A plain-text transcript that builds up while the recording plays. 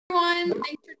Everyone,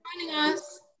 thanks for joining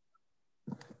us.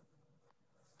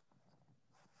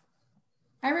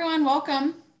 Hi everyone,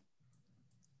 welcome.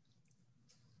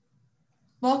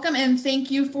 Welcome and thank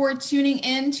you for tuning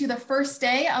in to the first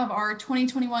day of our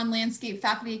 2021 Landscape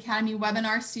Faculty Academy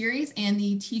webinar series and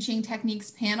the Teaching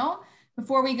Techniques panel.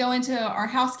 Before we go into our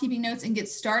housekeeping notes and get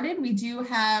started, we do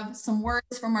have some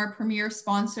words from our premier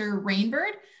sponsor,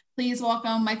 Rainbird. Please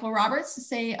welcome Michael Roberts to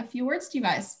say a few words to you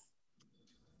guys.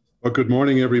 Well, good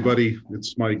morning, everybody.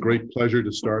 It's my great pleasure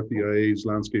to start the IA's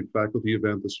Landscape Faculty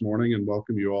event this morning and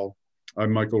welcome you all.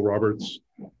 I'm Michael Roberts.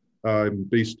 I'm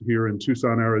based here in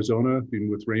Tucson, Arizona. Been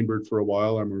with Rainbird for a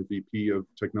while. I'm our VP of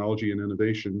Technology and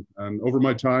Innovation. And over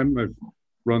my time, I've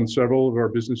run several of our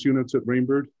business units at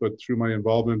Rainbird, but through my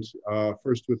involvement,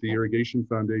 first with the Irrigation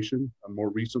Foundation, and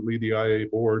more recently the IA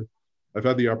board, I've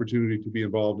had the opportunity to be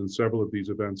involved in several of these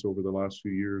events over the last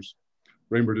few years.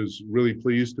 Rainbird is really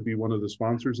pleased to be one of the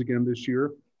sponsors again this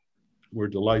year. We're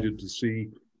delighted to see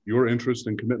your interest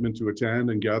and commitment to attend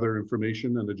and gather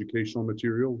information and educational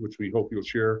material, which we hope you'll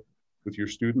share with your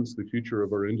students, the future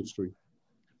of our industry.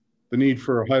 The need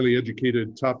for highly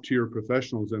educated, top-tier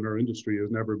professionals in our industry has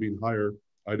never been higher.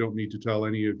 I don't need to tell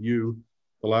any of you,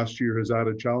 the last year has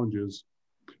added challenges.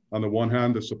 On the one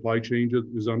hand, the supply chain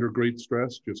is under great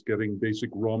stress. Just getting basic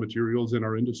raw materials in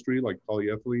our industry like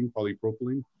polyethylene,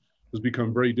 polypropylene, has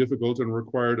become very difficult and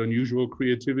required unusual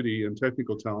creativity and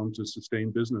technical talent to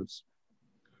sustain business.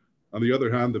 On the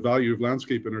other hand, the value of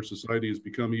landscape in our society has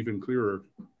become even clearer.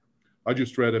 I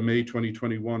just read a May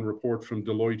 2021 report from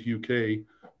Deloitte UK,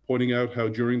 pointing out how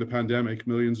during the pandemic,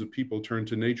 millions of people turned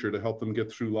to nature to help them get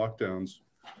through lockdowns,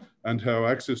 and how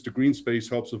access to green space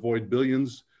helps avoid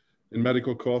billions in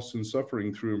medical costs and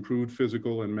suffering through improved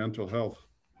physical and mental health.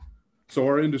 So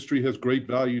our industry has great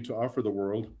value to offer the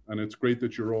world, and it's great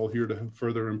that you're all here to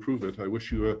further improve it. I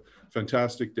wish you a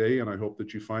fantastic day, and I hope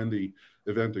that you find the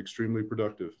event extremely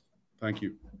productive. Thank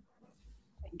you.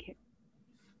 Thank you.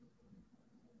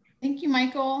 Thank you,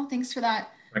 Michael. Thanks for that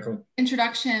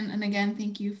introduction. And again,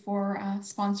 thank you for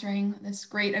sponsoring this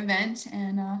great event,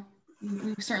 and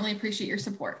we certainly appreciate your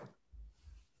support.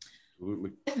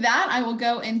 Absolutely. With that, I will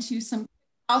go into some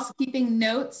housekeeping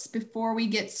notes before we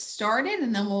get started,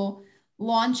 and then we'll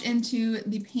launch into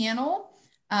the panel.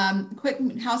 Quick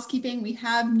housekeeping, we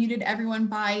have muted everyone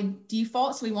by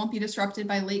default, so we won't be disrupted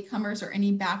by latecomers or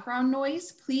any background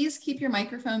noise. Please keep your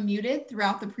microphone muted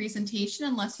throughout the presentation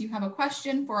unless you have a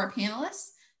question for our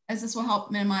panelists, as this will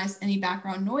help minimize any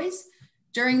background noise.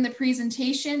 During the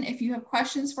presentation, if you have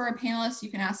questions for our panelists, you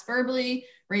can ask verbally,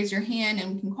 raise your hand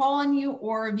and we can call on you,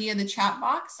 or via the chat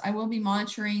box. I will be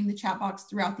monitoring the chat box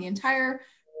throughout the entire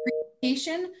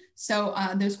presentation, so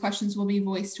those questions will be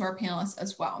voiced to our panelists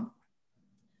as well.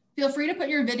 Feel free to put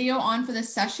your video on for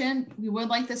this session. We would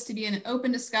like this to be an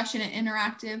open discussion and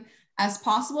interactive as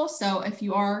possible, so if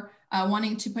you are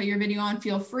wanting to put your video on,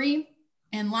 feel free.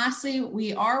 And lastly,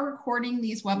 we are recording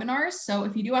these webinars, so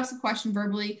if you do ask a question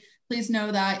verbally, please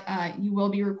know that you will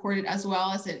be recorded as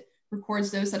well, as it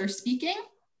records those that are speaking.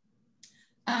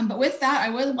 But with that, I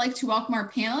would like to welcome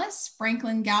our panelists,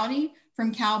 Franklin Gowdy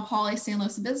from Cal Poly San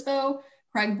Luis Obispo,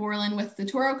 Craig Borland with the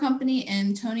Toro Company,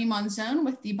 and Tony Monzon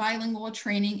with the Bilingual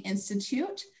Training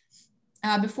Institute.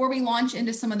 Before we launch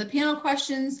into some of the panel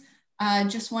questions,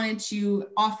 just wanted to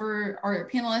offer our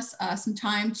panelists some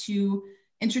time to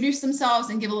introduce themselves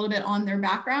and give a little bit on their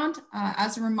background.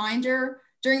 As a reminder,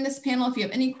 during this panel, if you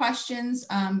have any questions,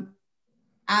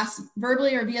 ask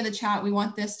verbally or via the chat. We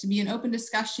want this to be an open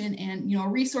discussion and a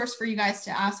resource for you guys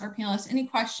to ask our panelists any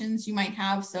questions you might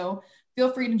have. So feel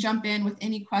free to jump in with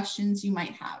any questions you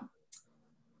might have.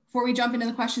 Before we jump into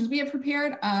the questions we have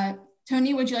prepared,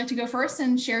 Tony, would you like to go first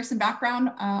and share some background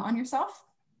on yourself?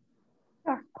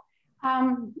 Sure.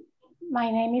 My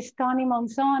name is Tony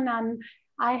Monzon, and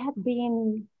I have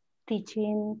been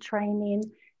teaching, training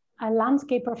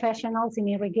landscape professionals in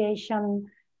irrigation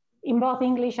in both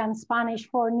English and Spanish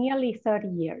for nearly 30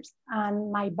 years.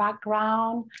 And my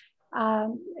background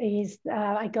is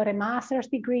I got a master's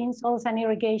degree in soils and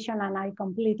irrigation, and I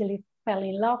completely fell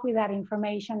in love with that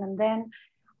information. And then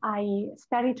I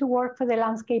started to work for the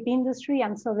landscape industry,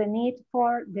 and so the need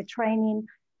for the training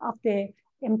of the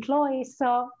employees.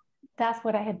 So that's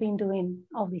what I have been doing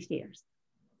all these years.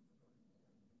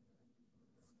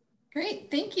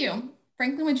 Great, thank you.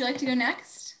 Franklin, would you like to go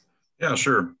next? Yeah,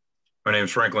 sure. My name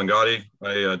is Franklin Gowdy.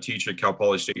 I teach at Cal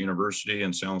Poly State University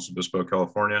in San Luis Obispo,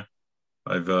 California.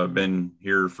 I've been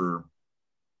here for,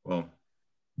 well,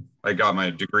 I got my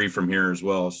degree from here as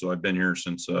well, so I've been here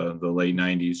since the late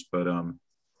 90s, but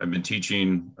I've been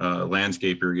teaching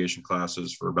landscape irrigation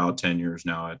classes for about 10 years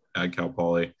now at Cal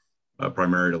Poly,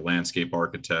 primarily to landscape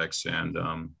architects and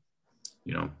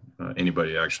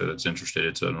anybody actually that's interested.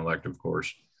 It's an elective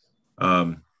course.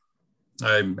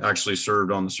 I actually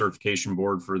served on the certification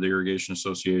board for the Irrigation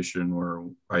Association, where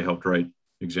I helped write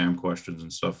exam questions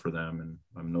and stuff for them. And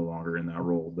I'm no longer in that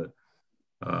role, but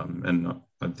and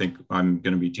I think I'm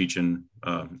going to be teaching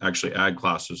actually ag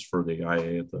classes for the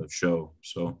IA at the show.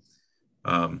 So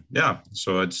yeah,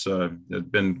 so it's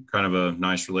been kind of a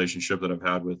nice relationship that I've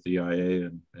had with the IA,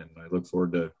 and I look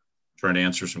forward to trying to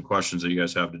answer some questions that you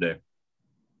guys have today.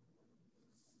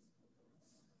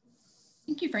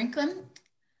 Thank you, Franklin.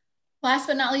 Last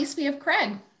but not least, we have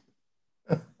Craig.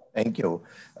 Thank you.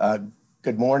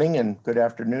 Good morning and good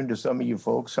afternoon to some of you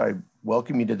folks. I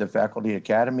welcome you to the Faculty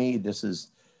Academy. This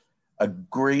is a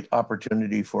great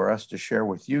opportunity for us to share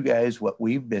with you guys what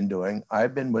we've been doing.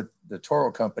 I've been with the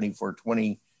Toro Company for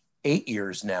 28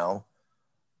 years now.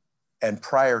 And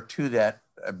prior to that,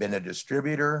 I've been a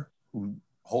distributor,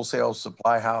 wholesale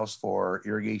supply house for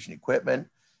irrigation equipment.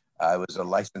 I was a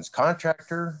licensed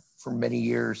contractor for many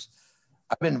years.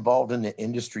 I've been involved in the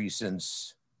industry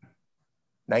since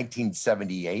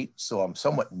 1978, so I'm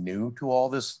somewhat new to all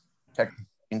this tech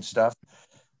and stuff.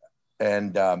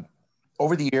 And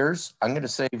over the years, I'm going to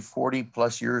say 40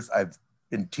 plus years, I've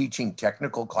been teaching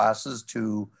technical classes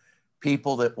to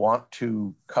people that want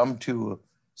to come to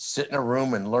sit in a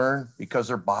room and learn because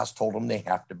their boss told them they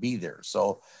have to be there.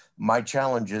 So my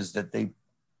challenge is that they,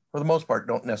 for the most part,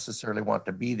 don't necessarily want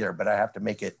to be there, but I have to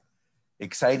make it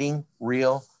exciting,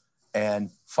 real, and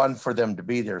fun for them to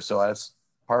be there. So that's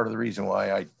part of the reason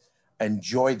why I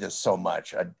enjoy this so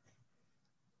much.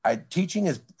 Teaching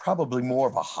is probably more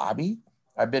of a hobby.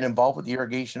 I've been involved with the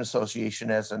Irrigation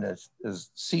Association as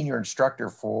senior instructor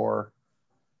for,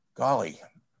 golly,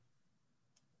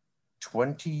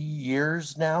 20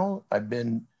 years now. I've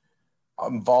been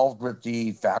involved with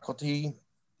the faculty,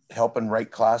 helping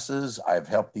write classes. I've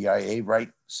helped the IA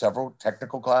write several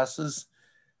technical classes.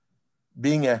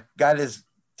 Being a guy that's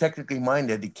technically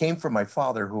minded, it came from my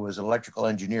father, who was an electrical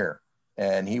engineer,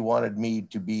 and he wanted me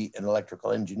to be an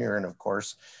electrical engineer. And of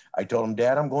course, I told him,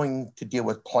 Dad, I'm going to deal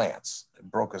with plants. It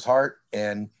broke his heart,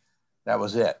 and that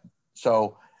was it.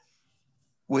 So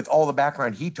with all the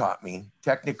background he taught me,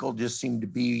 technical just seemed to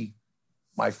be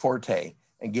my forte,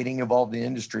 and getting involved in the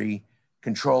industry,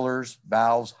 controllers,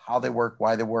 valves, how they work,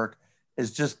 why they work,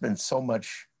 has just been so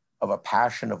much of a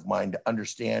passion of mine to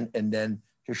understand and then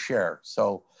to share.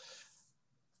 So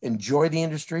enjoy the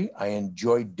industry. I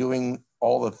enjoy doing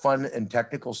all the fun and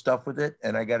technical stuff with it.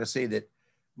 And I got to say that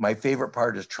my favorite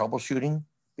part is troubleshooting,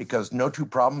 because no two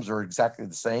problems are exactly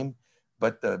the same,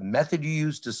 but the method you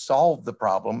use to solve the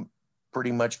problem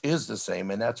pretty much is the same.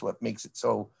 And that's what makes it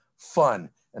so fun.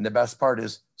 And the best part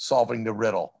is solving the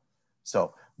riddle.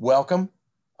 So welcome.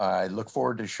 I look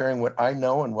forward to sharing what I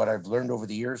know and what I've learned over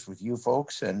the years with you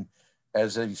folks. And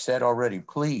as I've said already,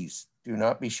 please do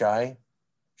not be shy.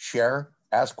 Share,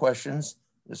 ask questions.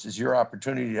 This is your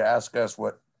opportunity to ask us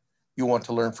what you want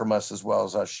to learn from us, as well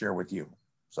as us share with you.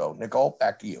 So Nicole,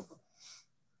 back to you.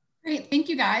 Great, thank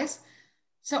you guys.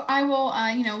 So I will,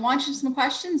 launch into some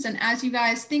questions. And as you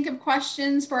guys think of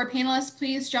questions for our panelists,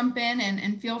 please jump in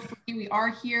and feel free. We are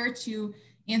here to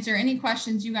answer any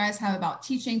questions you guys have about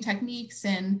teaching techniques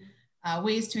and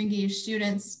ways to engage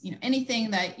students.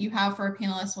 Anything that you have for our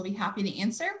panelists, we'll be happy to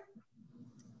answer.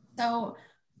 So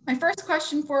my first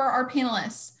question for our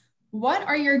panelists: what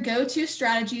are your go-to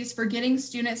strategies for getting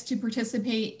students to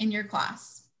participate in your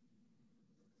class?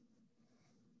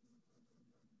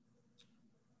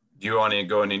 Do you want to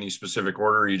go in any specific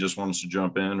order, or you just want us to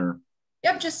jump in? Or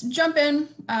Yep, just jump in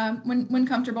when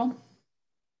comfortable.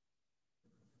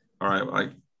 All right,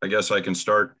 I guess I can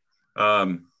start.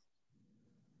 I've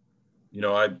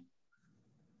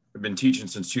been teaching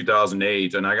since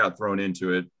 2008, and I got thrown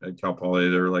into it at Cal Poly.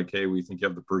 They were like, hey, we think you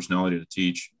have the personality to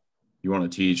teach. You want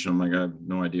to teach? And I'm like, I have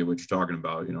no idea what you're talking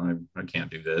about. I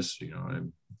can't do this.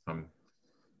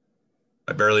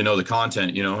 I barely know the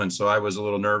content, and so I was a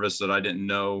little nervous that I didn't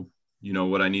know,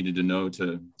 what I needed to know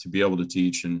to be able to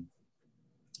teach.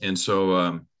 And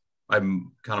so I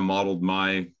kind of modeled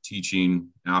my teaching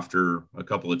after a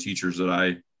couple of teachers that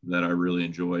I really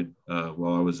enjoyed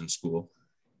while I was in school.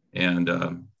 And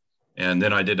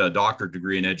then I did a doctorate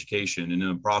degree in education. And in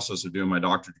the process of doing my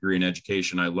doctorate degree in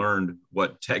education, I learned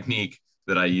what technique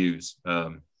that I use.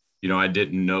 I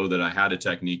didn't know that I had a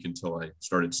technique until I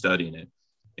started studying it.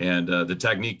 And the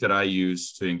technique that I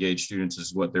use to engage students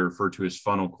is what they refer to as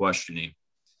funnel questioning.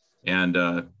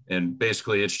 And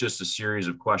basically it's just a series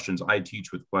of questions. I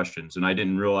teach with questions, and I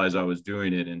didn't realize I was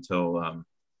doing it until,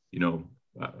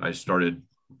 I started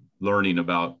learning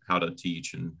about how to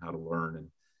teach and how to learn.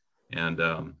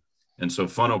 And so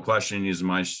funnel questioning is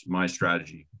my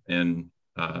strategy. And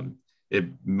it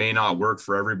may not work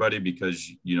for everybody because,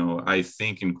 you know, I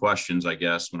think in questions, I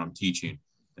guess, when I'm teaching.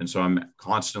 And so I'm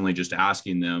constantly just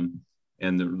asking them.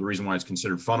 And the reason why it's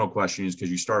considered funnel questioning is because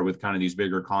you start with kind of these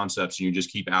bigger concepts and you just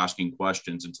keep asking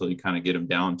questions until you kind of get them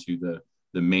down to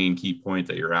the main key point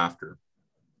that you're after.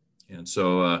 And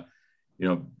so, you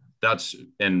know,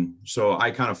 and so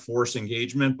I kind of force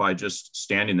engagement by just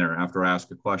standing there after I ask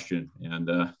a question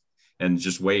and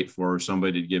just wait for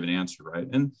somebody to give an answer, right?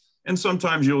 And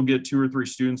sometimes you'll get 2 or 3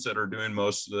 students that are doing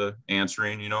most of the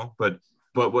answering, you know, but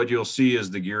what you'll see is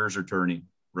the gears are turning,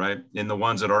 right? And the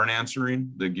ones that aren't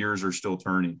answering, the gears are still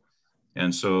turning.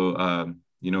 And so,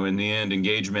 you know, in the end,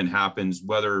 engagement happens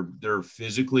whether they're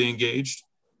physically engaged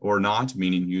or not,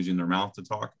 meaning using their mouth to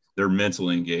talk. They're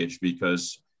mentally engaged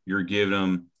because you're giving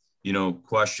them, you know,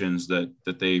 questions that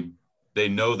they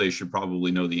know they should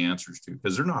probably know the answers to,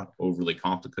 because they're not overly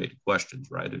complicated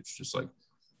questions, right? It's just like,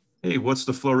 hey, what's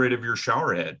the flow rate of your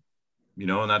shower head? You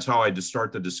know, and that's how I just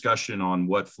start the discussion on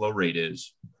what flow rate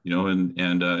is, you know, and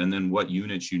then what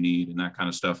units you need and that kind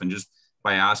of stuff. And just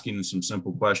by asking some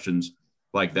simple questions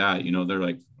like that, you know, they're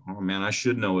like, oh man, I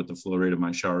should know what the flow rate of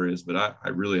my shower is, but I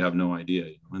really have no idea.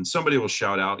 And somebody will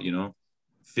shout out, you know,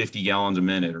 50 gallons a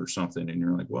minute or something. And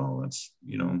you're like, well, that's,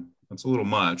 you know, that's a little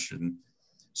much. And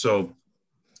so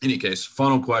in any case,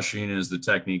 funnel questioning is the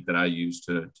technique that I use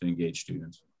to engage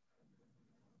students.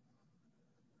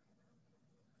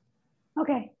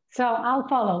 Okay, so I'll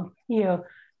follow you,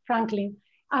 Franklin.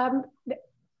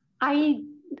 I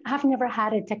have never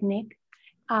had a technique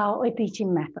or a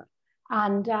teaching method.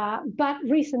 And, but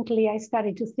recently I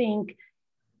started to think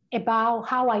about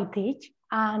how I teach.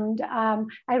 And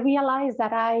I realized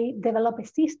that I developed a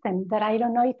system that I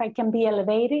don't know if I can be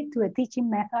elevated to a teaching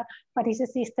method, but it's a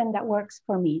system that works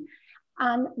for me.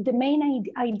 And the main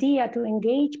idea to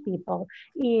engage people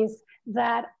is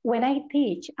that when I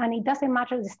teach, and it doesn't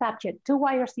matter the subject,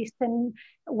 2-wire system,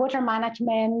 water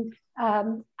management,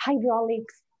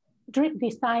 hydraulics, drip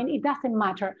design, it doesn't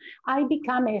matter. I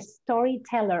become a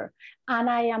storyteller, and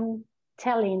I am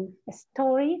telling a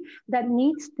story that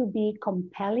needs to be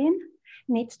compelling,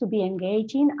 needs to be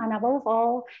engaging, and above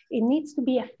all, it needs to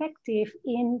be effective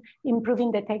in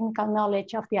improving the technical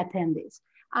knowledge of the attendees.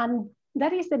 And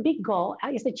that is the big goal,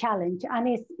 is a challenge, and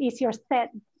it's easier said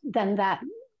than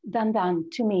done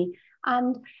to me.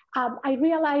 And I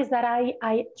realized that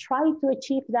I try to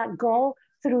achieve that goal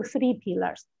through 3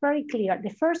 pillars, very clear.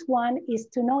 The first one is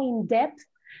to know in depth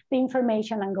the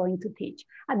information I'm going to teach.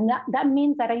 And that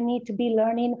means that I need to be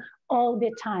learning all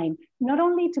the time, not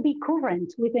only to be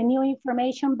current with the new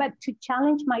information, but to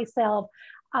challenge myself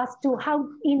as to how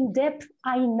in depth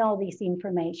I know this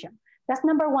information. That's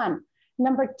number 1.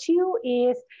 Number 2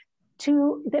 is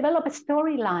to develop a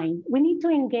storyline. We need to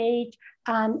engage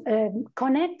and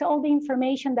connect all the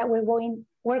information that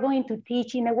we're going to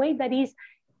teach in a way that is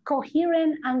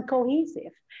coherent and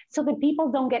cohesive, so that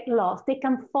people don't get lost, they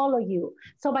can follow you.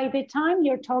 So by the time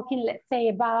you're talking, let's say,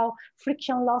 about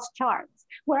friction loss charts,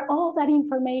 where all that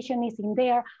information is in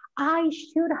there, I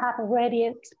should have already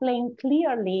explained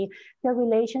clearly the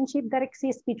relationship that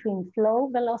exists between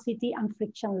flow, velocity, and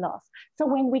friction loss. So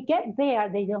when we get there,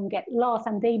 they don't get lost,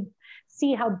 and they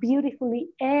see how beautifully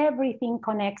everything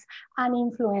connects and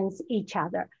influence each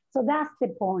other. So that's the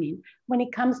point when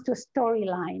it comes to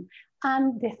storyline.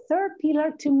 And the third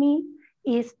pillar to me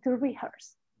is to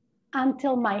rehearse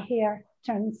until my hair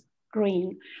turns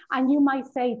green. And you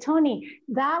might say, Tony,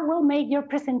 that will make your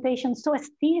presentation so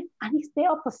stiff, and it's the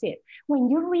opposite.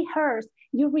 When you rehearse,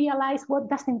 you realize what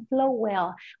doesn't flow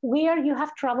well, where you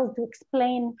have trouble to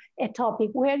explain a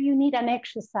topic, where you need an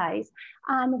exercise.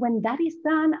 And when that is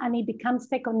done and it becomes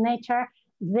second nature,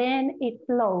 then it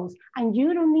flows. And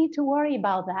you don't need to worry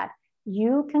about that.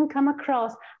 You can come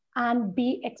across and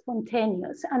be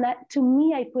spontaneous. And that, to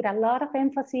me, I put a lot of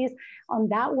emphasis on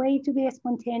that way to be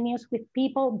spontaneous with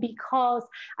people, because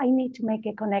I need to make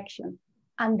a connection.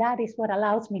 And that is what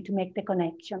allows me to make the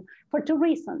connection for 2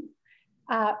 reasons.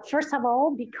 First of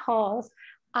all, because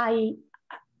I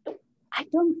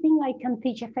don't think I can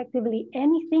teach effectively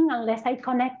anything unless I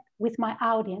connect with my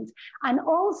audience. And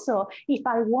also, if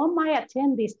I want my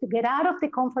attendees to get out of the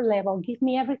comfort level, give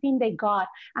me everything they got,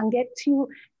 and get to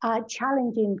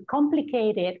challenging,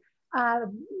 complicated,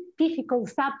 difficult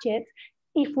subjects,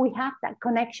 if we have that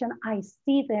connection, I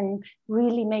see them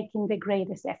really making the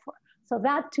greatest effort. So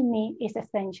that to me is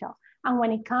essential. And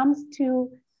when it comes to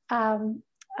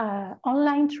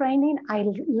online training, I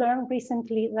learned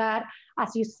recently that,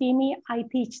 as you see me, I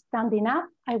teach standing up.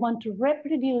 I want to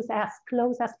reproduce as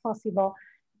close as possible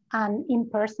an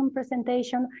in-person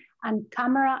presentation, and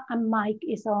camera and mic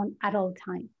is on at all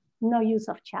times. No use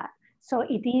of chat. So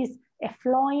it is a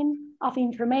flowing of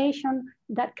information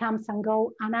that comes and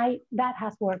go, and that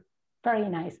has worked very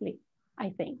nicely, I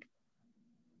think.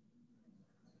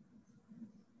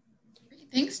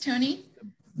 Thanks, Tony.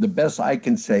 The best I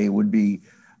can say would be,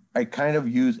 I kind of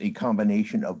use a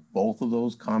combination of both of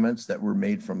those comments that were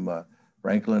made from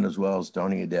Franklin as well as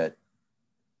Tony Adet.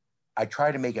 I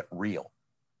try to make it real.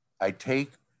 I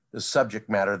take the subject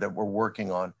matter that we're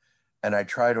working on and I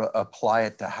try to apply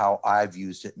it to how I've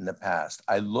used it in the past.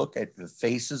 I look at the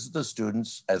faces of the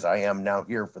students, as I am now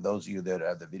here for those of you that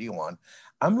have the video on.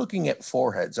 I'm looking at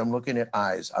foreheads, I'm looking at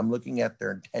eyes, I'm looking at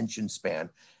their attention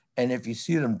span. And if you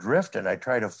see them drifting, I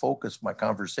try to focus my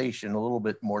conversation a little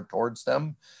bit more towards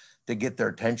them to get their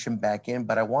attention back in,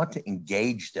 but I want to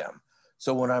engage them.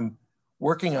 So when I'm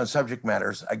working on subject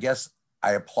matters, I guess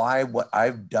I apply what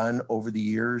I've done over the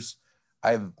years.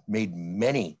 I've made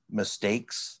many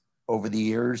mistakes over the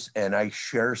years, and I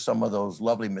share some of those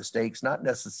lovely mistakes, not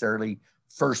necessarily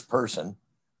first person,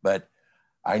 but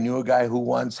I knew a guy who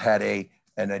once had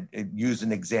and I used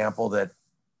an example that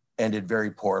ended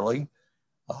very poorly.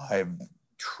 I've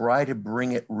tried to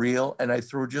bring it real, and I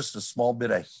throw just a small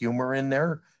bit of humor in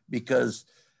there, because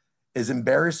as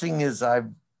embarrassing as I've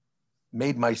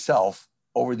made myself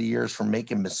over the years from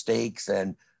making mistakes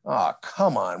and, oh,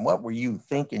 come on, what were you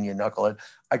thinking, you knucklehead?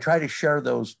 I try to share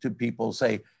those to people,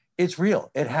 say, it's real,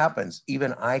 it happens.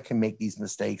 Even I can make these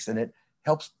mistakes, and it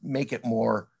helps make it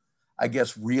more, I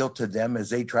guess, real to them as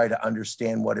they try to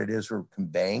understand what it is we're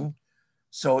conveying.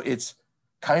 So it's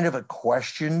kind of a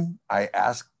question. I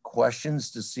ask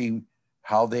questions to see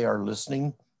how they are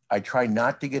listening. I try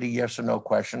not to get a yes or no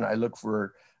question. I look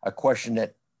for a question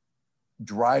that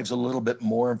drives a little bit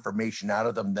more information out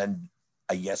of them than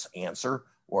a yes answer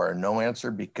or a no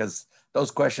answer, because those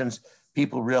questions,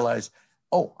 people realize,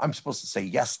 oh, I'm supposed to say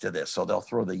yes to this, so they'll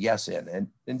throw the yes in. And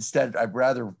instead, I'd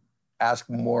rather ask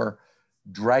more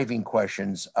driving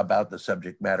questions about the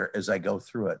subject matter as I go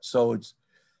through it. So it's,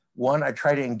 one, I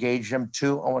try to engage them.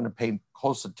 Two, I want to pay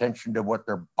close attention to what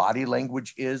their body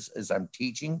language is as I'm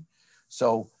teaching.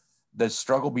 So the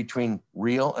struggle between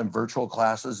real and virtual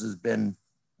classes has been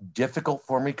difficult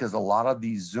for me, because a lot of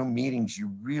these Zoom meetings,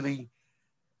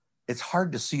 it's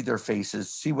hard to see their faces,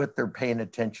 see what they're paying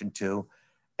attention to.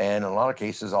 And in a lot of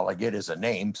cases, all I get is a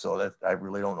name, so that I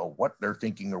really don't know what they're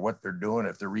thinking or what they're doing,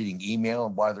 if they're reading email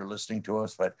and why they're listening to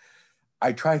us. But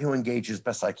I try to engage as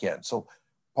best I can. So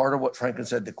part of what Franklin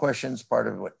said, the questions, part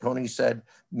of what Tony said,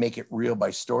 make it real by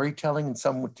storytelling. In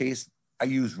some case, I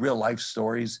use real life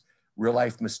stories, real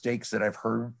life mistakes that I've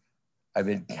heard, I've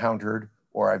encountered,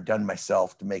 or I've done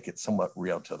myself to make it somewhat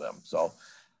real to them. So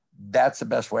that's the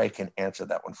best way I can answer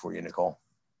that one for you, Nicole.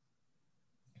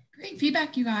 Great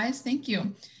feedback, you guys. Thank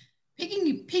you.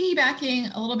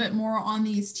 Piggybacking a little bit more on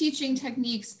these teaching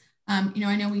techniques, I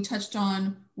know we touched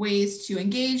on ways to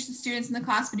engage the students in the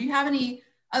class, but do you have any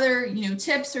other,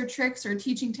 tips or tricks or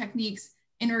teaching techniques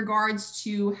in regards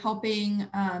to helping,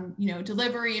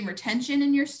 delivery and retention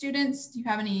in your students? Do you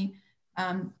have any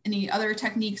other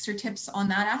techniques or tips on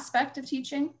that aspect of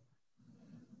teaching?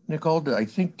 Nicole, I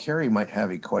think Carrie might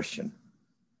have a question.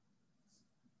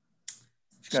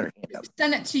 She's got her hand up.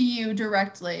 Send it to you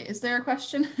directly. Is there a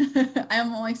question? I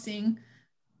am only seeing.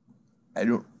 I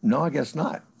don't know. I guess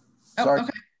not. Oh, sorry.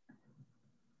 Okay.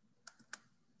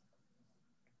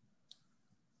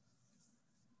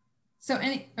 So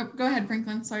go ahead,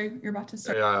 Franklin. Sorry, you're about to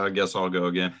start. Yeah, I guess I'll go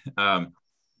again.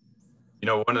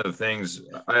 One of the things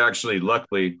I actually,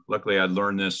 luckily I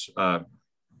learned this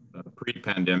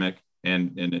pre-pandemic,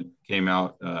 and it came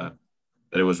out that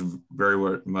it was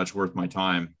very much worth my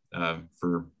time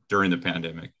for during the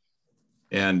pandemic.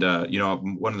 And,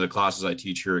 one of the classes I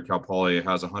teach here at Cal Poly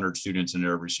has 100 students in it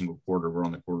every single quarter. We're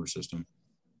on the quarter system.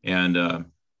 And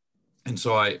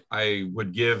so I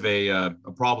would give a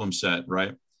problem set,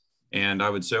 right? And I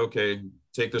would say, okay,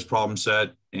 take this problem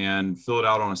set and fill it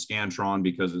out on a Scantron,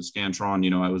 because at Scantron,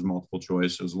 it was multiple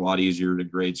choice. It was a lot easier to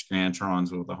grade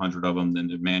Scantrons with 100 of them than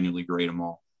to manually grade them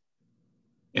all.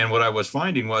 And what I was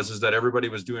finding is that everybody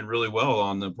was doing really well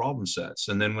on the problem sets.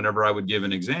 And then whenever I would give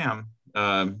an exam,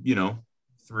 3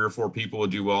 or 4 people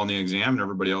would do well in the exam and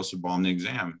everybody else would bomb the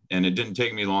exam. And it didn't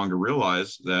take me long to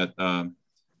realize that,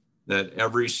 that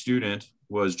every student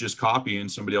was just copying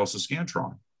somebody else's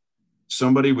Scantron.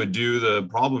 Somebody would do the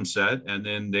problem set and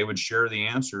then they would share the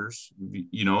answers,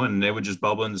 and they would just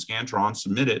bubble in the Scantron,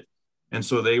 submit it. And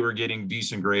so they were getting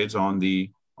decent grades on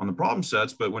the problem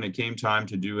sets, but when it came time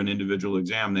to do an individual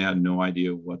exam, they had no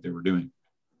idea what they were doing.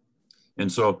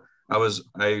 And so I was,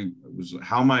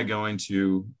 how am I going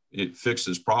to fix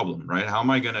this problem, right? How am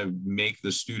I going to make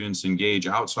the students engage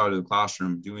outside of the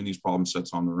classroom doing these problem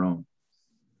sets on their own?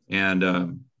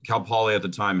 And Cal Poly at the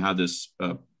time had this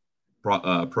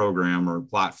program or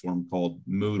platform called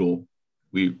Moodle.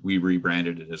 We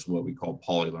rebranded it as what we call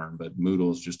PolyLearn, but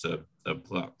Moodle is just a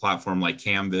platform like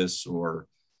Canvas or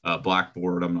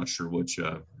Blackboard. I'm not sure which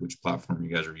platform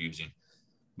you guys are using,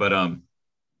 but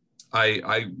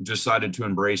I decided to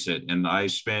embrace it, and I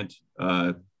spent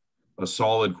a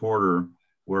solid quarter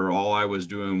where all I was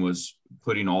doing was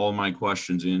putting all of my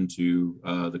questions into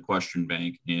the question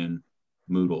bank in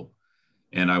Moodle,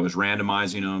 and I was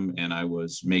randomizing them, and I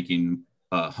was making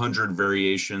 100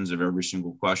 variations of every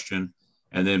single question.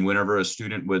 And then whenever a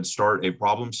student would start a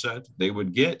problem set, they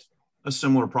would get a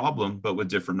similar problem, but with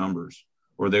different numbers,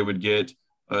 or they would get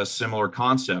a similar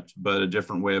concept, but a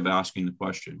different way of asking the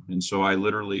question. And so I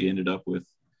literally ended up with,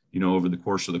 over the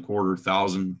course of the quarter,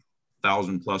 1,000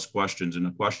 plus questions in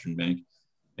a question bank.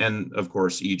 And of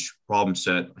course, each problem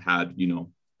set had,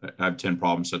 have 10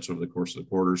 problem sets over the course of the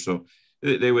quarter. So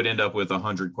they would end up with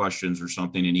 100 questions or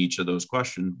something in each of those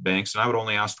question banks. And I would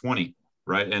only ask 20,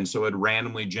 right? And so it'd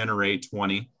randomly generate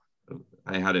 20.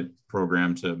 I had it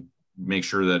programmed to make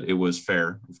sure that it was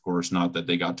fair, of course, not that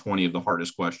they got 20 of the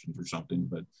hardest questions or something,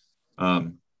 but,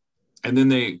 and then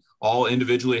they all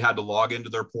individually had to log into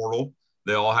their portal.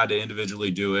 They all had to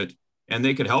individually do it, and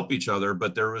they could help each other,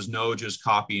 but there was no just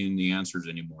copying the answers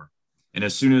anymore. And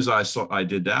as soon as I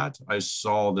did that, I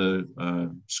saw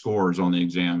the scores on the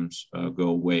exams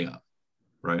go way up,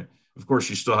 right? Of course,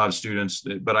 you still have students,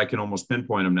 but I can almost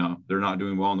pinpoint them now. They're not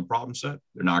doing well in the problem set.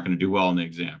 They're not going to do well in the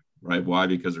exam, right? Why?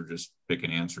 Because they're just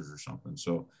picking answers or something.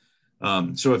 So,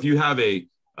 so if you have a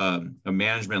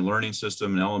management learning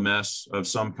system, an LMS of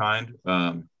some kind,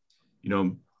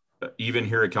 even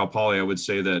here at Cal Poly, I would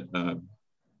say that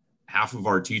half of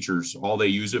our teachers, all they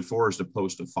use it for is to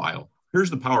post a file. Here's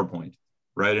the PowerPoint,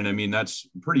 right? And I mean, that's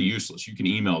pretty useless. You can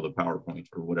email the PowerPoint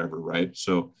or whatever, right?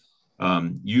 So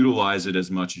utilize it as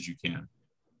much as you can,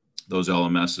 those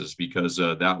LMSs, because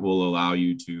that will allow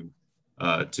you to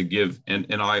give,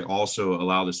 and I also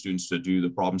allow the students to do the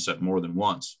problem set more than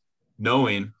once,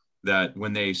 knowing that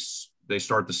when they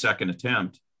start the second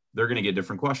attempt, they're going to get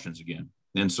different questions again.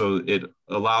 And so it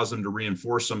allows them to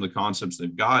reinforce some of the concepts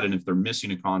they've got. And if they're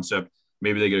missing a concept,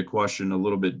 maybe they get a question a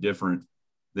little bit different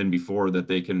than before that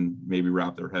they can maybe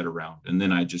wrap their head around. And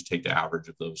then I just take the average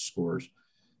of those scores.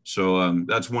 So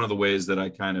that's one of the ways that I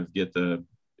kind of get the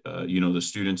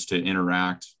students to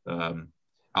interact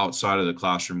outside of the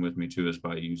classroom with me too, is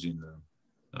by using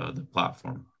the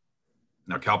platform.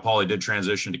 Now, Cal Poly did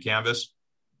transition to Canvas,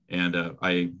 and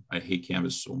I hate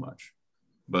Canvas so much,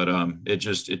 but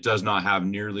it does not have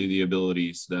nearly the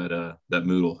abilities that that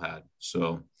Moodle had.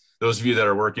 So those of you that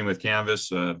are working with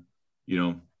Canvas, I'm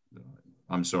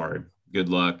sorry, good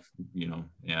luck,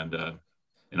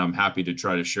 and I'm happy to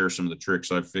try to share some of the tricks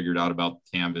I've figured out about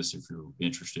Canvas if you're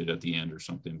interested at the end or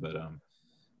something.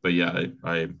 But yeah,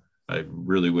 I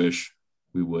really wish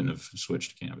we wouldn't have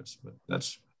switched to Canvas, but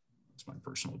that's my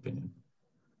personal opinion.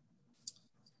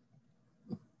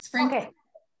 Frank. Okay.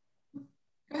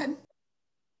 Go ahead.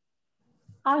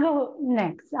 I'll go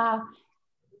next.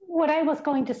 What I was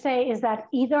going to say is that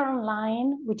either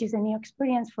online, which is a new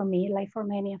experience for me, like for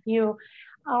many of you,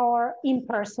 or in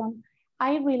person,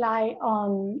 I rely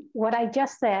on what I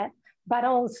just said, but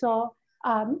also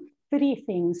three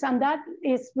things. And that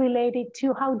is related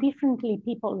to how differently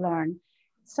people learn.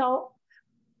 So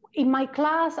in my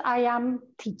class, I am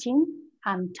teaching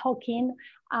and talking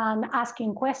and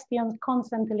asking questions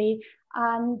constantly.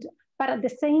 But at the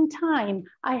same time,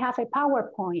 I have a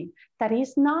PowerPoint that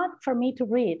is not for me to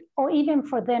read or even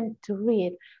for them to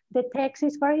read. The text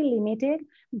is very limited,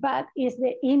 but it's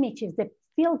the images, the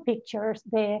still pictures,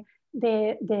 the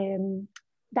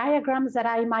diagrams that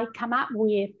I might come up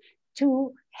with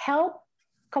to help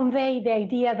convey the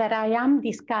idea that I am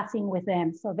discussing with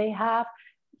them. So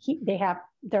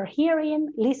they're hearing,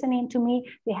 listening to me,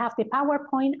 they have the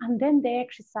PowerPoint and then the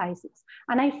exercises.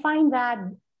 And I find that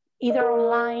either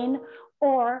online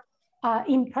or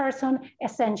in person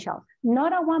essential,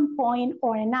 not at one point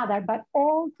or another, but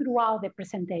all throughout the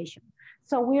presentation.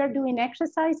 So we are doing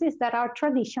exercises that are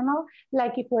traditional,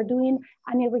 like if we're doing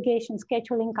an irrigation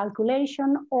scheduling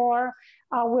calculation or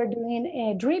we're doing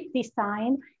a drip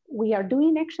design, we are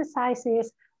doing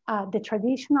exercises the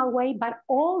traditional way, but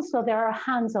also there are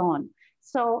hands-on.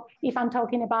 So if I'm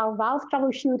talking about valve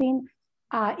troubleshooting,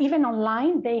 even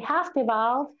online, they have the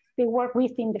valve, they work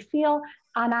within the field,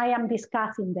 and I am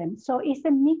discussing them. So it's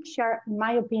a mixture, in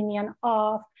my opinion,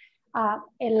 of a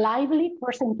lively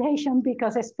presentation,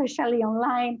 because especially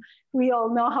online, we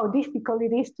all know how difficult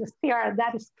it is to stare at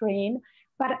that screen,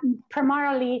 but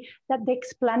primarily that the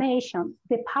explanation,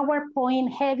 the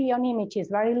PowerPoint heavy on images,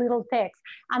 very little text,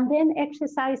 and then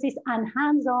exercises and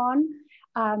hands-on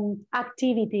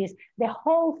activities, the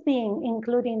whole thing,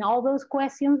 including all those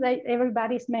questions that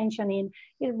everybody's mentioning,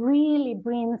 it really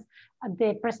brings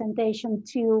the presentation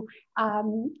to,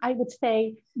 I would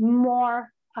say,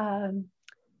 more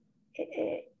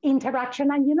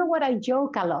interaction. And you know what, I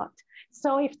joke a lot.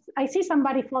 So if I see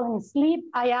somebody falling asleep,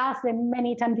 I ask them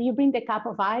many times, do you bring the cup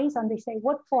of ice? And they say,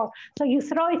 what for? So you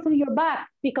throw it through your back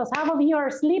because half of you are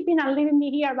sleeping and leaving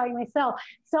me here by myself.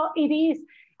 So it is,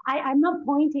 I'm not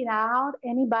pointing out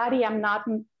anybody, I'm not,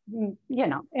 you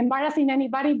know, embarrassing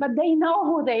anybody, but they know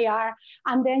who they are.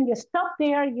 And then you stop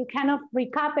there, you kind of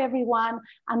recap everyone,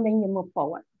 and then you move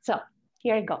forward. So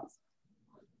here it goes.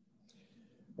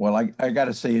 Well, I got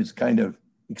to say, it's kind of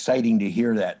exciting to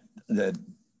hear that the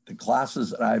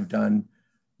classes that I've done,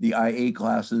 the IA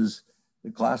classes,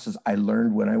 the classes I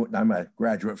learned when I'm a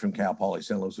graduate from Cal Poly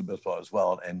San Luis Obispo as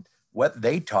well. And what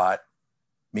they taught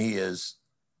me is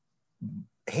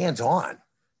hands-on.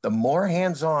 The more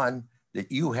hands-on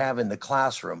that you have in the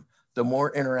classroom, the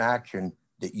more interaction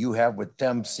that you have with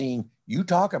them, seeing you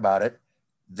talk about it,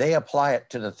 they apply it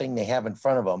to the thing they have in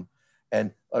front of them.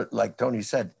 And like Tony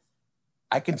said,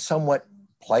 I can somewhat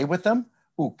play with them.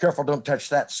 Ooh, careful, don't touch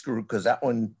that screw because that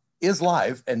one is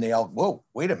live. And they all, whoa,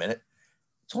 wait a minute.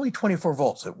 It's only 24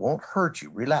 volts. It won't hurt you.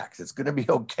 Relax. It's going to be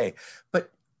okay.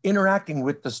 But interacting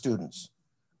with the students,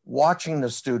 watching the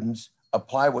students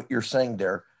apply what you're saying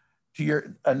there. To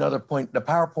your another point, the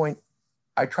PowerPoint,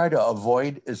 I try to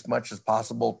avoid as much as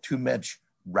possible too much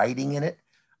writing in it.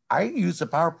 I use the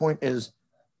PowerPoint as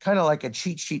kind of like a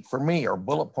cheat sheet for me, or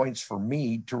bullet points for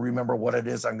me to remember what it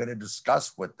is I'm going to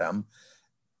discuss with them,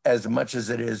 as much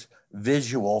as it is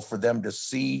visual for them to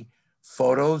see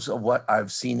photos of what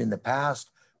I've seen in the past,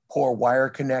 poor wire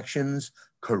connections,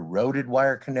 corroded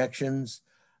wire connections,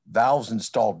 valves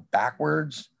installed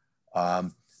backwards,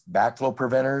 backflow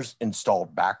preventers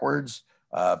installed backwards,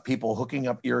 people hooking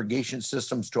up irrigation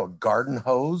systems to a garden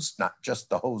hose, not just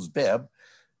the hose bib.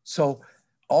 So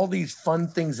all these fun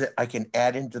things that I can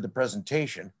add into the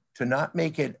presentation to not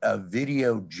make it a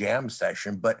video jam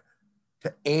session, but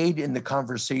to aid in the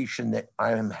conversation that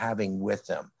I am having with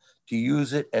them, to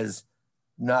use it as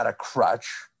not a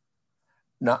crutch,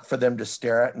 not for them to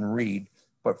stare at and read,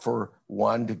 but for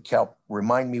one, to help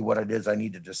remind me what it is I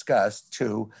need to discuss,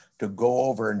 two, to go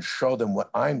over and show them what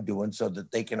I'm doing so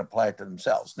that they can apply it to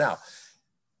themselves. Now,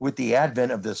 with the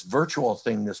advent of this virtual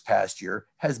thing this past year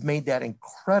has made that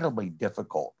incredibly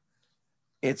difficult.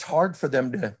 It's hard for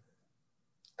them to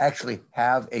actually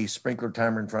have a sprinkler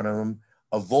timer in front of them,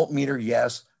 a voltmeter,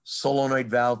 yes, solenoid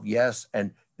valve, yes,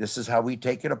 and this is how we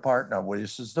take it apart. Now,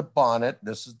 this is the bonnet,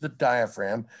 this is the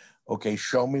diaphragm. Okay,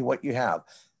 show me what you have.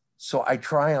 So I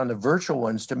try on the virtual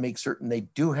ones to make certain they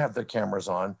do have their cameras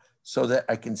on so that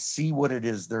I can see what it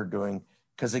is they're doing.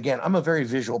 Because again, I'm a very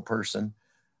visual person,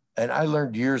 and I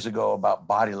learned years ago about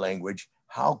body language,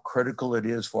 how critical it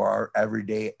is for our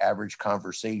everyday average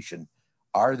conversation.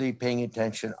 Are they paying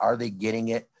attention? Are they getting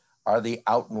it? Are they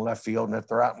out in left field? And if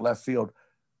they're out in left field,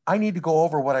 I need to go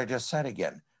over what I just said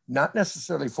again. Not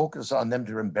necessarily focus on them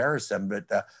to embarrass them, but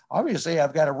obviously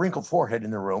I've got a wrinkled forehead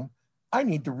in the room. I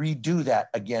need to redo that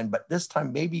again, but this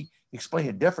time maybe explain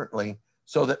it differently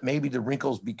so that maybe the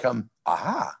wrinkles become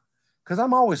aha. Because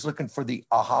I'm always looking for the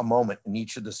aha moment in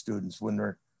each of the students when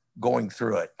they're going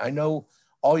through it. I know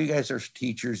all you guys are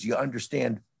teachers, you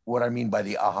understand what I mean by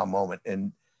the aha moment.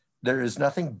 And there is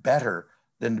nothing better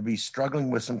than to be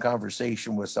struggling with some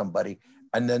conversation with somebody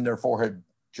and then their forehead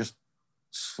just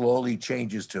slowly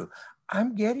changes to,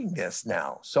 I'm getting this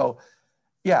now. So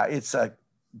yeah, it's a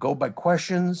go by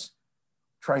questions,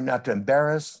 try not to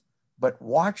embarrass, but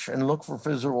watch and look for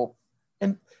visual.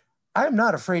 And I'm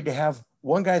not afraid to have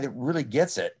one guy that really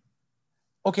gets it.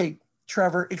 Okay,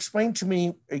 Trevor, explain to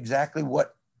me exactly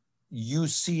what you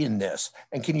see in this,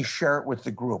 and can you share it with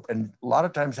the group? And a lot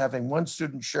of times having one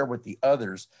student share with the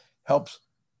others helps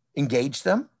engage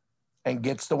them and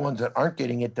gets the ones that aren't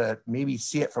getting it to maybe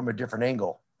see it from a different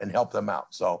angle and help them out.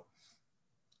 So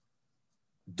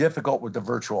difficult with the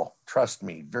virtual, trust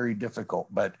me, very difficult,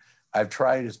 but I've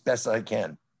tried as best I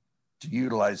can to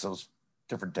utilize those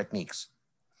different techniques.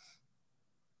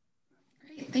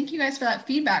 Great, thank you guys for that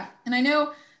feedback. And I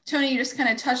know, Tony, you just kind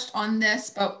of touched on this,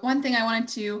 but one thing I wanted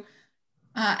to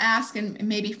ask, and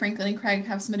maybe Franklin and Craig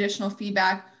have some additional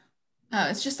feedback.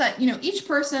 It's just that, you know, each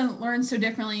person learns so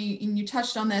differently, and you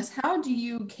touched on this. How do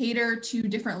you cater to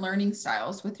different learning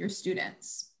styles with your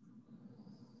students?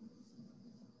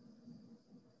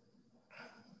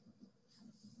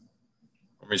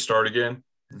 me start again?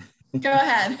 Go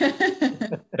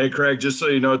ahead. Hey, Craig, just so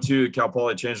you know, too, Cal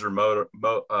Poly changed their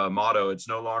motto. It's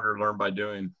no longer learn by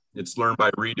doing. It's learn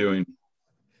by redoing.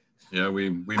 Yeah, we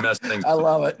messed things I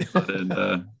love it.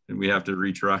 and we have to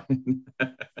retry.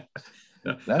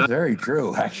 That's very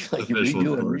true, actually.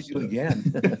 Redo and redo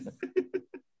again.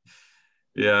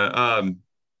 Yeah.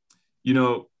 You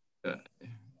know,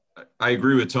 I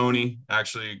agree with Tony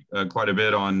actually quite a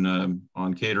bit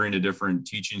on catering to different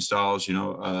teaching styles. You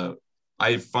know,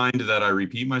 I find that I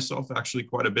repeat myself actually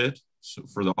quite a bit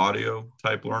for the audio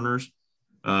type learners.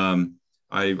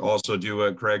 I also do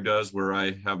what Craig does, where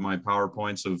I have my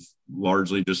PowerPoints of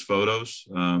largely just photos,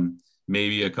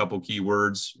 maybe a couple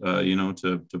keywords, you know,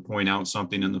 to point out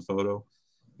something in the photo.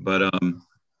 But,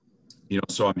 you know,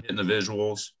 so I'm hitting the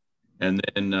visuals. And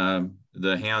then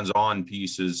the hands-on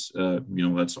piece is, you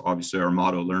know, that's obviously our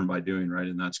motto, learn by doing, right?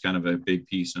 And that's kind of a big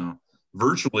piece. Now,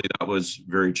 virtually, that was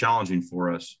very challenging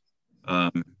for us.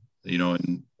 You know,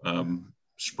 in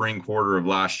spring quarter of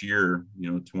last year,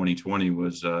 you know, 2020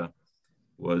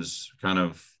 was kind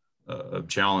of a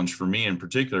challenge for me in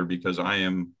particular, because I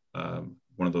am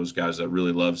one of those guys that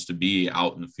really loves to be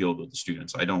out in the field with the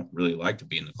students. I don't really like to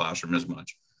be in the classroom as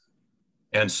much.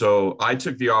 And so I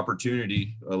took the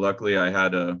opportunity. Luckily, I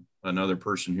had another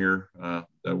person here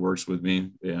that works with me,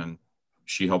 and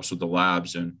she helps with the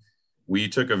labs. And we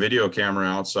took a video camera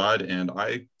outside, and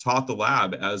I taught the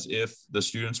lab as if the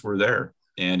students were there,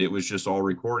 and it was just all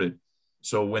recorded.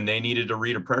 So when they needed to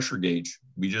read a pressure gauge,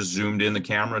 we just zoomed in the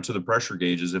camera to the pressure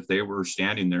gauge as if they were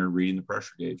standing there reading the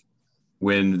pressure gauge.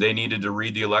 When they needed to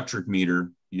read the electric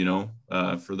meter, you know,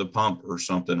 for the pump or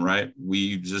something, right?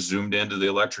 We just zoomed into the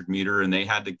electric meter, and they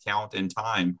had to count in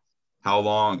time how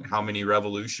long, how many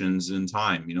revolutions in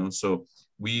time, you know? So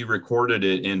we recorded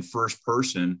it in first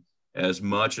person as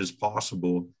much as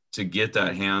possible to get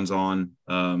that hands-on,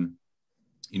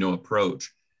 you know,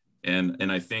 approach.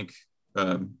 And I think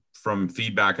from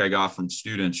feedback I got from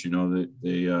students, you know,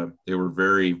 that they were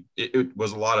very, it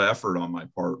was a lot of effort on my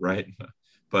part, right?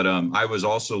 But I was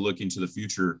also looking to the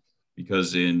future,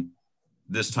 because in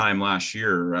this time last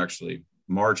year, or actually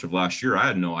March of last year, I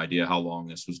had no idea how long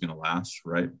this was going to last,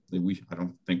 right? I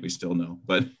don't think we still know,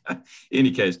 but in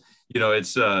any case, you know,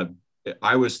 it's,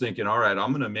 I was thinking, all right,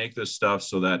 I'm going to make this stuff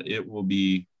so that it will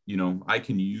be, you know, I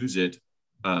can use it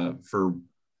for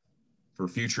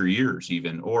future years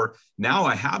even. Or now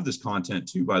I have this content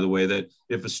too, by the way, that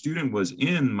if a student was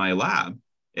in my lab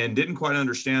and didn't quite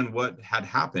understand what had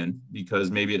happened,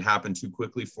 because maybe it happened too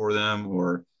quickly for them,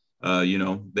 or, you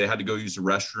know, they had to go use the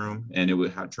restroom and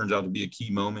it turns out to be a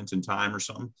key moment in time or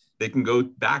something, they can go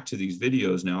back to these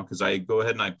videos now, because I go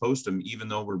ahead and I post them, even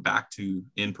though we're back to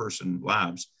in-person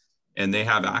labs, and they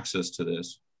have access to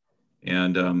this.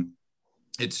 And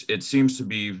it seems to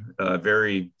be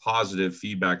very positive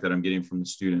feedback that I'm getting from the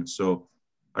students. So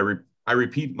I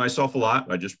repeat myself a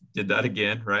lot. I just did that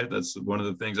again, right? That's one of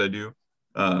the things I do.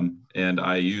 And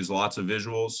I use lots of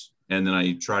visuals, and then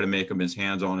I try to make them as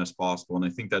hands-on as possible. And I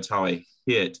think that's how I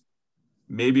hit.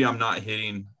 Maybe I'm not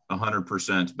hitting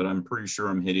 100%, but I'm pretty sure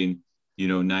I'm hitting, you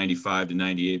know, 95 to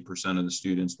 98% of the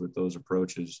students with those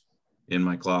approaches in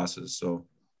my classes. So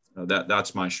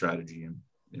that's my strategy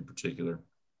in particular.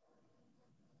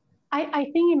 I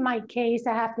think in my case,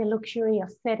 I have the luxury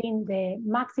of setting the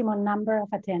maximum number of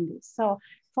attendees. So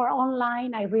for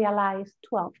online, I realized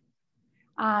 12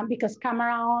 because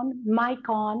camera on, mic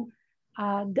on,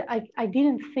 I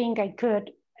didn't think I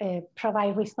could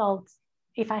provide results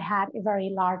if I had a very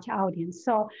large audience.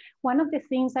 So one of the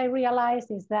things I realized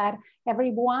is that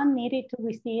everyone needed to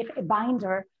receive a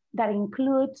binder that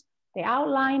includes the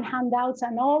outline, handouts,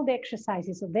 and all the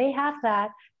exercises. So they have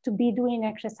that to be doing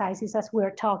exercises as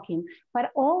we're talking.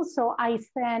 But also I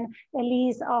send a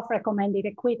list of recommended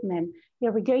equipment,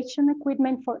 irrigation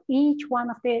equipment for each one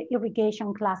of the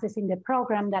irrigation classes in the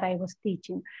program that I was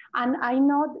teaching. And I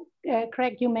know,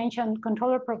 Craig, you mentioned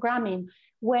controller programming.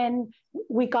 When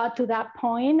we got to that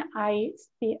point, I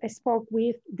spoke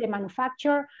with the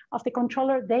manufacturer of the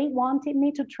controller they wanted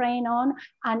me to train on,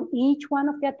 and each one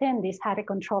of the attendees had a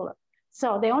controller.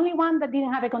 So the only one that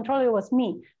didn't have a controller was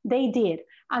me. They did.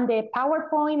 And the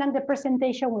PowerPoint and the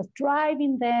presentation was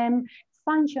driving them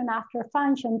function after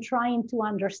function, trying to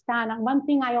understand. And one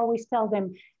thing I always tell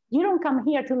them, you don't come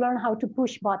here to learn how to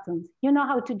push buttons. You know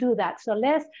how to do that. So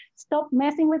let's stop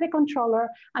messing with the controller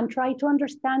and try to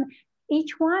understand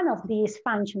each one of these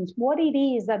functions, what it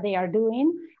is that they are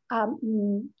doing,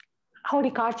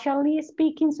 horticulturally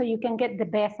speaking, so you can get the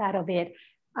best out of it.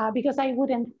 Because I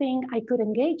wouldn't think I could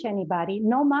engage anybody,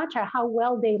 no matter how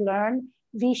well they learn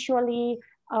visually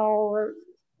or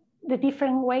the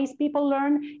different ways people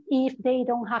learn, if they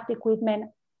don't have the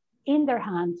equipment in their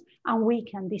hands, and we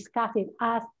can discuss it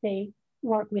as they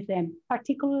work with them,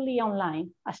 particularly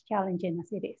online, as challenging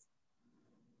as it is.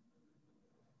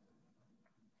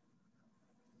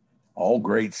 All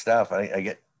great stuff. I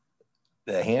get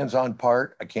the hands-on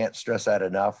part. I can't stress that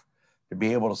enough. To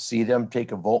be able to see them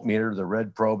take a voltmeter, the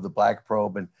red probe, the black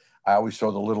probe, and I always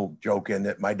throw the little joke in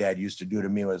that my dad used to do to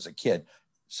me as a kid.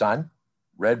 Son,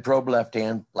 red probe left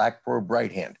hand, black probe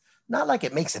right hand. Not like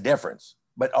it makes a difference,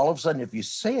 but all of a sudden, if you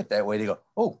say it that way, they go,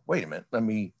 oh, wait a minute, let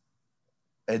me,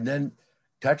 and then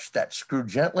touch that screw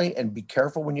gently and be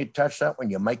careful when you touch that one.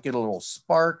 You might get a little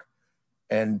spark.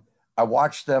 And I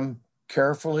watch them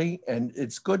carefully, and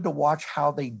it's good to watch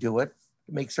how they do it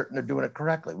to make certain they're doing it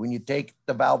correctly. When you take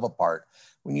the valve apart,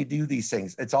 when you do these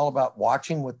things, it's all about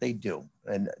watching what they do.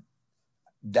 And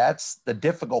that's the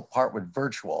difficult part with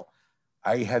virtual.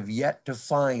 I have yet to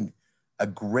find a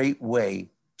great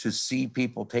way to see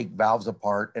people take valves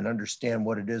apart and understand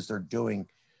what it is they're doing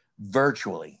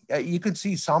virtually. You can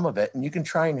see some of it and you can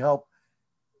try and help.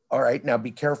 All right, now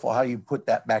be careful how you put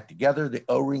that back together. The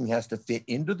O-ring has to fit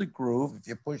into the groove. If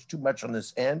you push too much on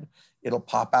this end, it'll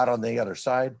pop out on the other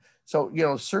side. So, you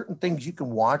know, certain things you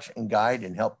can watch and guide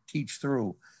and help teach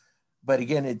through. But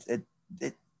again,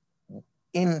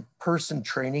 in-person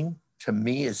training to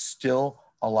me is still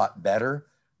a lot better,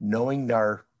 knowing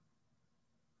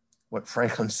what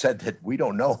Franklin said, that we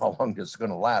don't know how long this is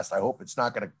going to last. I hope it's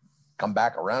not going to come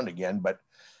back around again, but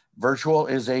virtual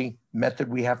is a method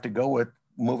we have to go with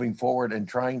moving forward, and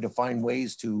trying to find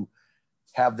ways to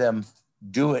have them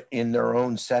do it in their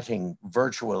own setting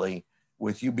virtually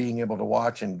with you being able to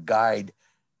watch and guide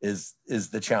is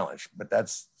the challenge, but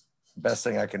that's the best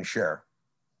thing I can share.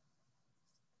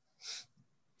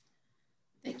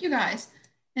 Thank you guys.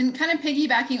 And kind of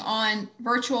piggybacking on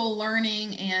virtual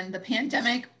learning and the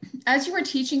pandemic, as you were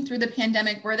teaching through the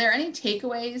pandemic, were there any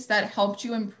takeaways that helped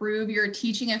you improve your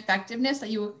teaching effectiveness that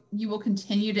you will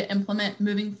continue to implement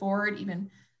moving forward,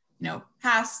 even, you know,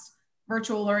 past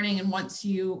virtual learning and once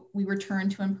we return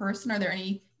to in person? Are there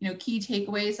any, you know, key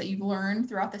takeaways that you've learned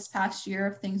throughout this past year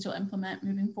of things you'll implement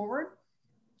moving forward?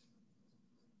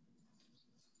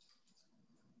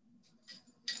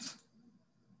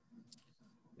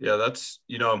 Yeah, that's,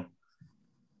 you know,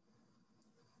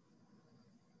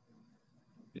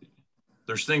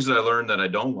 there's things that I learned that I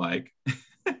don't like.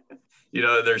 You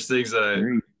know, there's things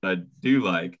that I do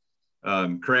like.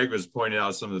 Craig was pointing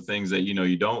out some of the things that, you know,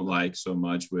 you don't like so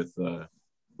much with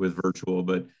virtual,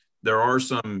 but there are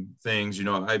some things, you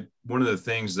know, one of the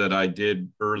things that I did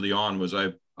early on was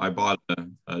I bought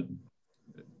it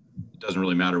doesn't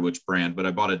really matter which brand, but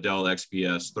I bought a Dell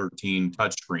XPS 13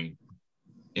 touchscreen.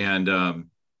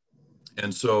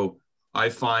 And so I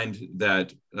find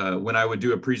that when I would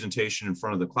do a presentation in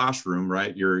front of the classroom,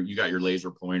 right, you got your laser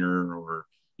pointer, or,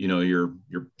 you know, you're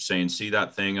saying, see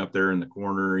that thing up there in the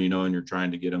corner, you know, and you're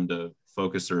trying to get them to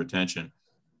focus their attention.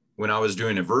 When I was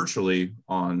doing it virtually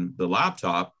on the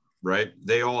laptop, right,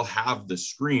 they all have the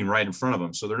screen right in front of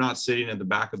them. So they're not sitting at the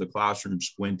back of the classroom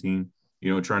squinting,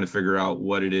 you know, trying to figure out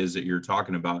what it is that you're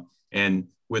talking about. And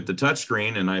with the touch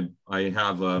screen, and I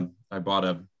bought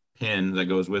a pen that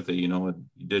goes with it, you know, a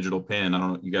digital pen. I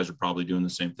don't know, you guys are probably doing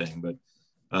the same thing,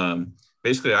 but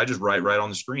basically I just write right on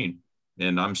the screen,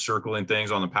 and I'm circling things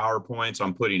on the PowerPoints.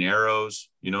 I'm putting arrows,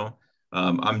 you know,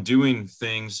 I'm doing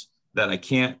things that I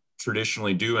can't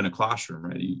traditionally do in a classroom,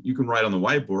 right? You can write on the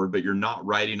whiteboard, but you're not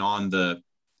writing on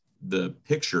the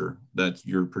picture that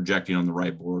you're projecting on the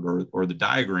whiteboard, or the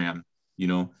diagram, you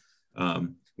know.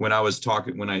 When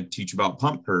I teach about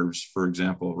pump curves, for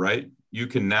example, right, you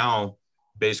can now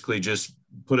basically just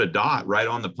put a dot right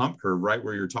on the pump curve, right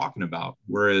where you're talking about.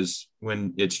 Whereas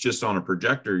when it's just on a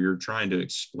projector, you're trying to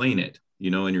explain it,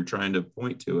 you know, and you're trying to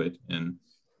point to it and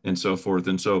so forth.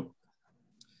 And so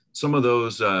some of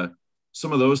those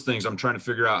things I'm trying to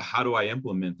figure out, how do I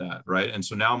implement that, right? And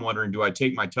so now I'm wondering, do I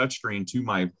take my touchscreen to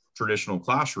my traditional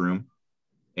classroom,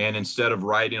 and instead of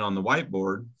writing on the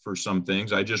whiteboard for some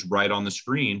things, I just write on the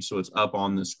screen, so it's up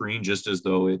on the screen just as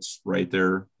though it's right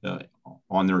there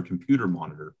on their computer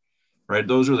monitor, right?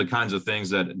 Those are the kinds of things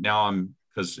that now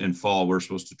because in fall we're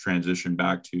supposed to transition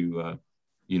back to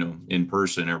you know, in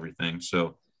person everything.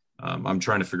 So I'm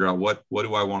trying to figure out what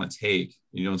do I want to take,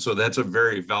 you know. And so that's a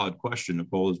very valid question,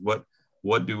 Nicole, is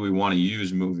what do we want to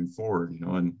use moving forward, you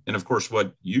know. And of course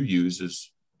what you use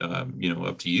is you know,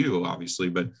 up to you, obviously,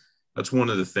 but that's one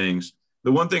of the things.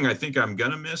 The one thing I think I'm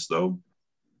gonna miss though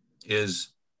is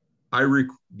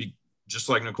just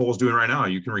like Nicole's doing right now,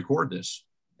 you can record this.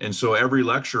 And so every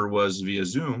lecture was via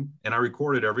Zoom, and I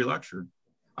recorded every lecture.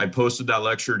 I posted that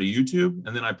lecture to YouTube,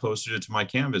 and then I posted it to my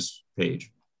Canvas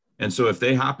page. And so if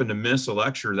they happen to miss a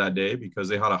lecture that day because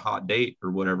they had a hot date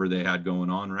or whatever they had going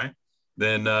on, right,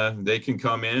 then they can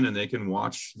come in and they can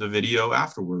watch the video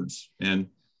afterwards. And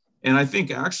I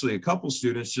think actually a couple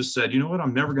students just said, you know what,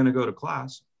 I'm never going to go to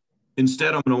class.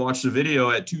 Instead, I'm going to watch the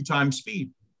video at 2 times speed,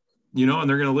 you know, and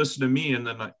they're going to listen to me. And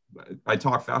then I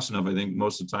talk fast enough. I think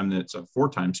most of the time that's a 4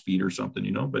 times speed or something,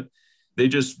 you know, but they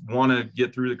just want to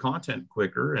get through the content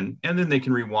quicker, and then they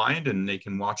can rewind and they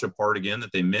can watch a part again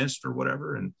that they missed or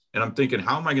whatever. And I'm thinking,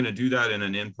 how am I going to do that in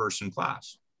an in-person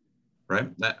class?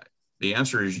 Right. That the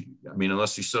answer is, I mean,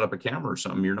 unless you set up a camera or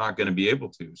something, you're not going to be able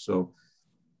to. So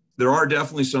there are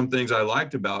definitely some things I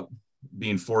liked about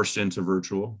being forced into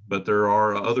virtual, but there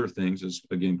are other things, as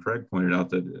again, Craig pointed out,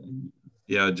 that,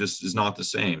 yeah, it just is not the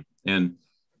same. And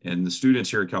the students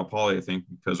here at Cal Poly, I think,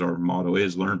 because our motto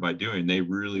is learn by doing, they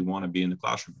really want to be in the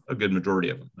classroom. A good majority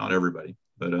of them, not everybody,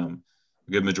 but a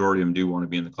good majority of them do want to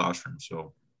be in the classroom.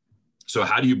 So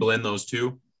how do you blend those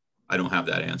two? I don't have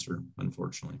that answer,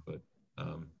 unfortunately, but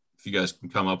if you guys can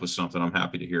come up with something, I'm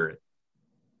happy to hear it.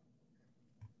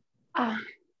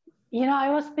 You know,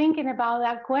 I was thinking about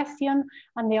that question,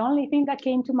 and the only thing that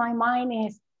came to my mind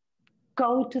is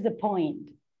go to the point.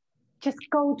 Just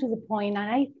go to the point.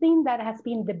 And I think that has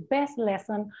been the best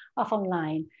lesson of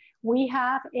online. We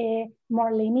have a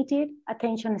more limited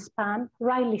attention span,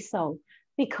 rightly so,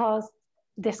 because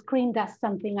the screen does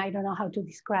something, I don't know how to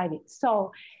describe it.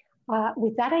 So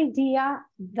with that idea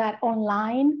that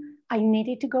online, I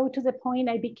needed to go to the point,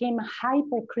 I became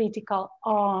hypercritical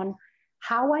on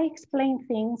how I explain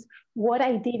things, what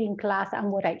I did in class,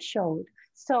 and what I showed.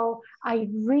 So I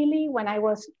really, when I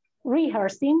was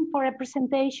rehearsing for a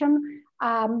presentation,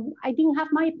 I didn't have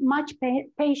much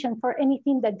patience for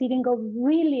anything that didn't go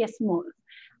really smooth.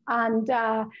 And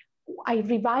I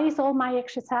revised all my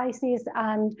exercises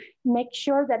and make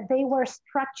sure that they were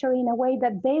structured in a way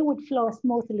that they would flow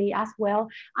smoothly as well,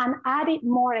 and added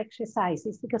more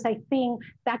exercises because I think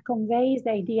that conveys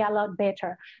the idea a lot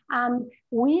better. And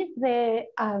with the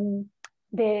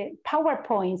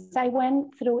PowerPoints, I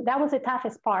went through, that was the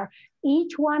toughest part,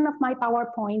 each one of my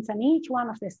PowerPoints and each one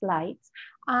of the slides,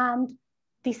 and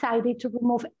decided to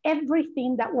remove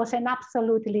everything that wasn't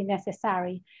absolutely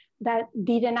necessary, that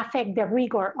didn't affect the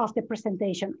rigor of the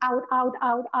presentation. Out, out,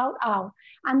 out, out, out.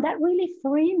 And that really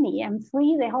freed me and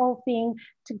freed the whole thing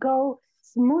to go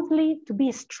smoothly, to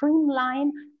be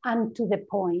streamlined and to the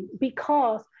point.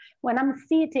 Because when I'm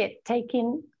seated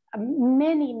taking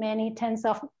many, many tens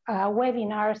of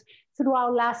webinars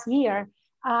throughout last year,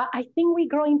 I think we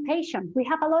grow impatient. We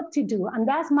have a lot to do. And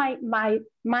that's my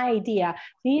idea.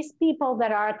 These people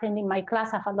that are attending my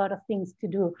class have a lot of things to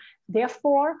do.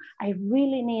 Therefore, I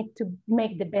really need to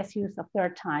make the best use of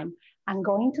their time. And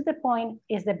going to the point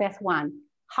is the best one.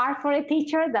 Hard for a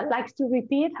teacher that likes to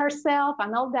repeat herself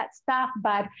and all that stuff,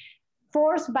 but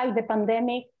forced by the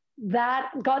pandemic,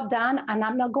 that got done, and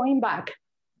I'm not going back.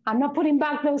 I'm not putting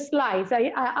back those slides.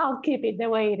 I'll keep it the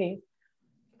way it is.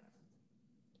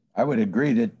 I would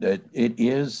agree that it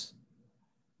is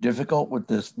difficult with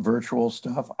this virtual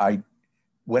stuff. I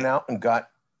went out and got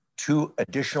 2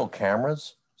 additional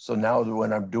cameras. So now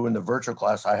when I'm doing the virtual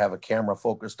class, I have a camera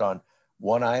focused on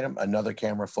one item, another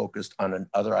camera focused on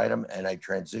another item, and I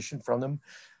transition from them.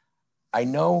 I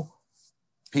know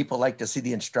people like to see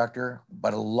the instructor,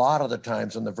 but a lot of the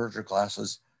times in the virtual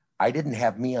classes, I didn't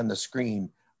have me on the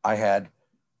screen. I had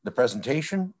the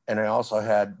presentation, and I also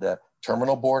had the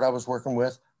terminal board I was working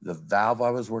with, the valve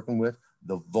I was working with,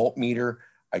 the voltmeter.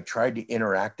 I tried to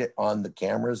interact it on the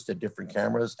cameras, the different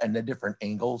cameras and the different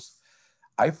angles.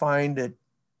 I find that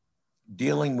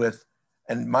dealing with,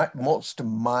 and most of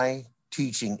my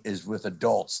teaching is with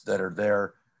adults that are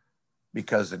there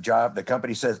because the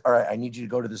company says, all right, I need you to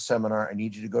go to this seminar. I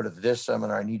need you to go to this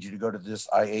seminar. I need you to go to this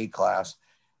IA class.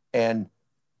 And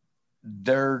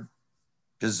their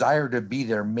desire to be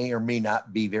there may or may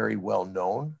not be very well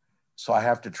known. So I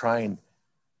have to try and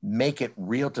make it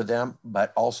real to them,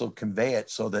 but also convey it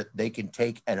so that they can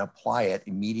take and apply it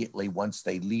immediately once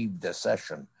they leave the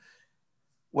session.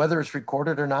 Whether it's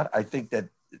recorded or not, I think that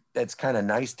that's kind of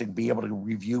nice to be able to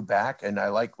review back. And I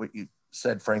like what you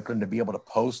said, Franklin, to be able to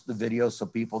post the video so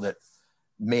people that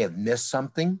may have missed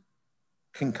something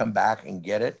can come back and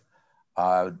get it.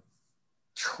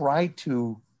 Try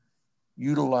to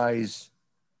utilize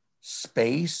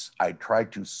space. I try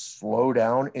to slow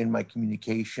down in my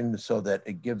communication so that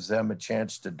it gives them a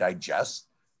chance to digest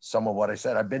some of what I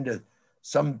said. I've been to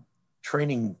some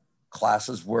training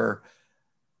classes where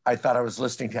I thought I was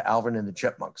listening to Alvin and the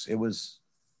Chipmunks. It was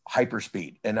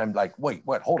hyperspeed. And I'm like, wait,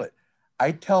 what? Hold it.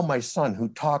 I tell my son who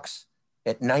talks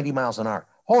at 90 miles an hour,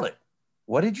 hold it.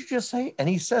 what did you just say? And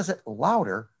he says it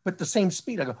louder, but the same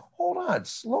speed. I go, hold on,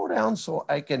 slow down so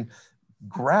I can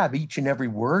grab each and every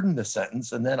word in the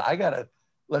sentence. And then I got to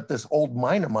let this old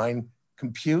mind of mine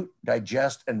compute,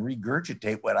 digest, and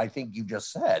regurgitate what I think you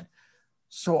just said.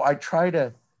 So I try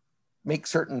to make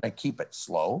certain I keep it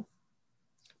slow,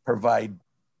 provide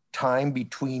time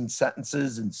between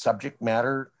sentences and subject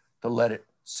matter to let it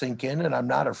sink in. And I'm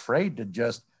not afraid to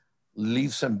just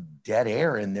leave some dead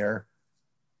air in there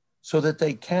so that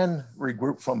they can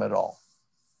regroup from it all.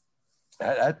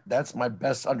 That's my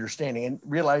best understanding, and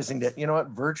realizing that, you know what,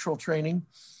 virtual training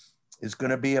is going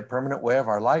to be a permanent way of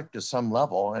our life to some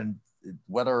level. And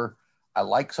whether I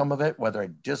like some of it, whether I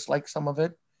dislike some of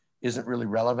it, isn't really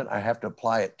relevant. I have to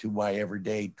apply it to my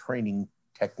everyday training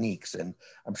techniques. And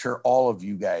I'm sure all of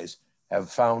you guys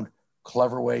have found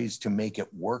clever ways to make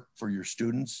it work for your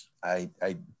students. I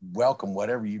welcome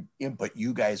whatever input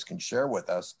you guys can share with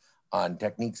us on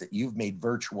techniques that you've made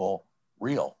virtual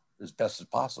real as best as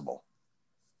possible.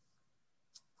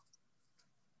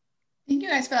 Thank you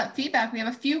guys for that feedback. We have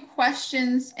a few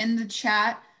questions in the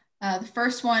chat. The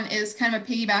first one is kind of a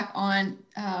piggyback on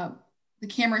the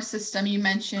camera system you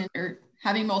mentioned, or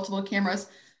having multiple cameras.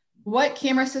 What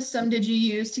camera system did you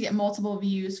use to get multiple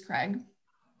views, Craig?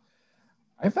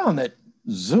 I found that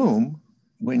Zoom,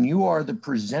 when you are the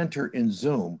presenter in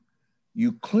Zoom,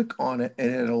 you click on it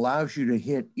and it allows you to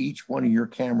hit each one of your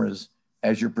cameras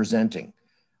as you're presenting.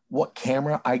 What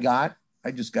camera I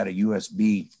just got a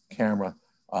USB camera.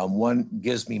 One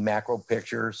gives me macro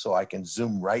picture so I can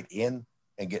zoom right in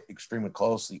and get extremely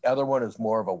close. The other one is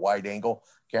more of a wide angle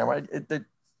camera.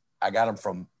 I got them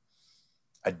from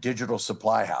a digital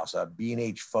supply house, a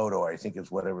B&H Photo, I think is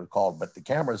what it was called. But the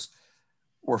cameras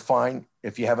were fine.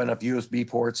 If you have enough USB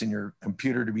ports in your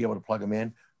computer to be able to plug them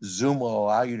in, Zoom will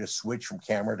allow you to switch from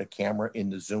camera to camera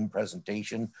in the Zoom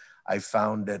presentation. I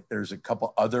found that there's a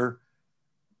couple other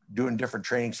doing different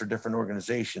trainings for different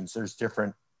organizations. There's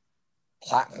different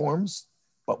platforms,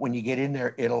 but when you get in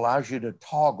there, it allows you to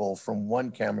toggle from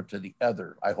one camera to the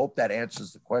other. I hope that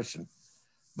answers the question,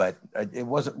 but it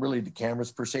wasn't really the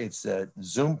cameras per se. It's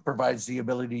Zoom provides the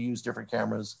ability to use different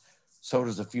cameras. So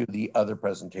does a few of the other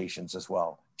presentations as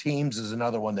well. Teams is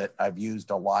another one that I've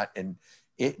used a lot, and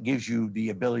it gives you the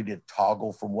ability to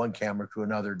toggle from one camera to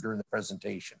another during the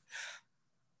presentation.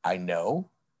 I know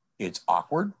it's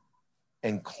awkward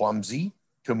and clumsy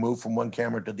to move from one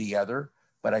camera to the other,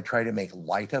 but I try to make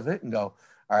light of it and go,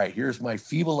 all right, here's my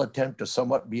feeble attempt to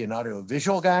somewhat be an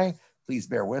audiovisual guy. Please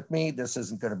bear with me. This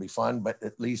isn't going to be fun, but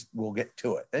at least we'll get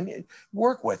to it. And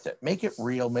work with it. Make it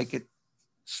real. Make it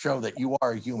show that you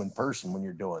are a human person when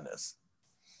you're doing this.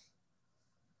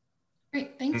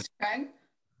 Great. Thanks, Craig.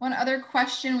 One other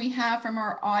question we have from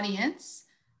our audience.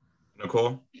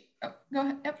 Nicole? Oh, go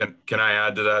ahead. Yep. Can I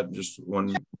add to that? Just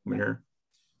one here.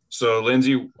 So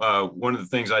Lindsay, one of the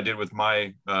things I did with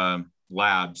my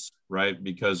labs, right?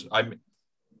 Because I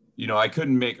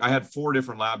had 4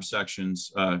 different lab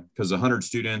sections because 100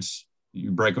 students,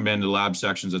 you break them into lab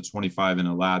sections at 25 in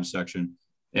a lab section.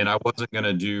 And I wasn't going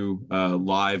to do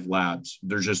live labs.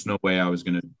 There's just no way I was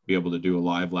going to be able to do a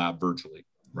live lab virtually,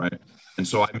 right? And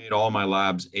so I made all my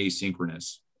labs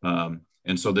asynchronous.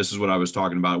 And so this is what I was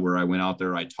talking about, where I went out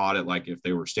there, I taught it like if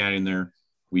they were standing there,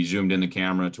 we zoomed in the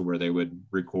camera to where they would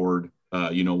record,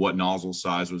 what nozzle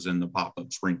size was in the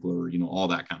pop-up sprinkler, all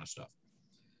that kind of stuff.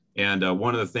 And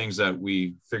one of the things that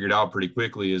we figured out pretty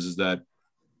quickly is that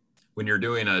when you're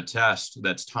doing a test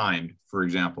that's timed, for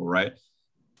example, right,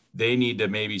 they need to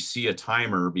maybe see a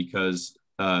timer, because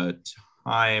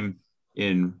time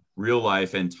in real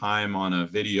life and time on a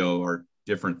video are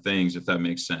different things, if that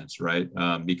makes sense, right?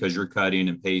 Because you're cutting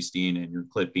and pasting and you're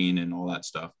clipping and all that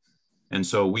stuff. And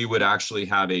so we would actually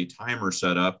have a timer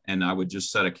set up, and I would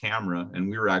just set a camera, and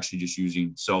we were actually just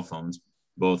using cell phones.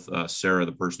 Both Sarah,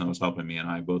 the person that was helping me, and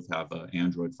I both have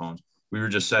Android phones. We were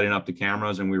just setting up the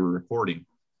cameras and we were recording.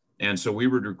 And so we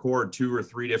would record 2 or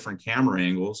 3 different camera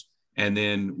angles, and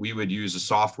then we would use a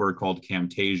software called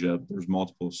Camtasia. There's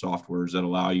multiple softwares that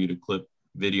allow you to clip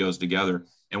videos together,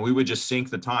 and we would just sync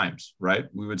the times, right?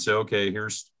 We would say, okay,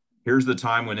 here's the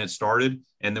time when it started.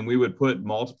 And then we would put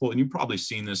multiple, and you've probably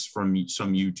seen this from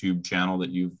some YouTube channel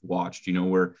that you've watched,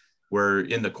 where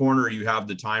in the corner you have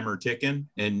the timer ticking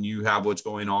and you have what's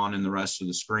going on in the rest of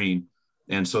the screen.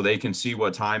 And so they can see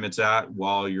what time it's at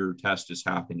while your test is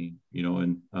happening,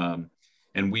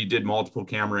 and we did multiple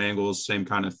camera angles, same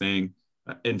kind of thing.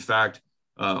 In fact,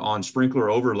 on sprinkler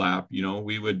overlap,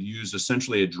 we would use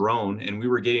essentially a drone, and we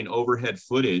were getting overhead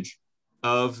footage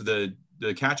of the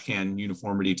catch can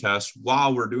uniformity test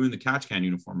while we're doing the catch can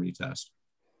uniformity test.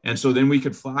 And so then we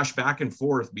could flash back and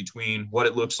forth between what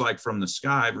it looks like from the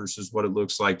sky versus what it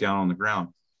looks like down on the ground.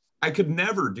 I could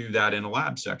never do that in a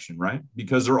lab section, right?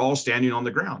 Because they're all standing on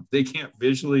the ground. They can't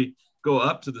visually go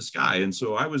up to the sky. And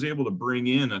so I was able to bring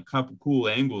in a couple cool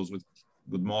angles with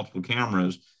multiple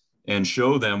cameras and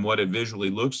show them what it visually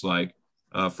looks like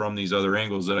from these other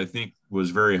angles that I think was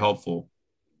very helpful.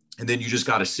 And then you just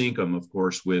got to sync them, of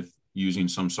course, with using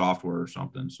some software or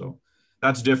something. So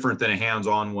that's different than a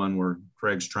hands-on one where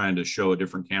Craig's trying to show a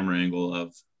different camera angle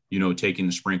of, you know, taking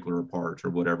the sprinkler apart or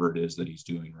whatever it is that he's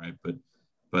doing, right?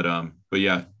 But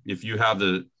yeah, if you have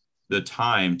the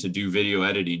time to do video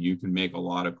editing, you can make a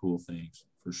lot of cool things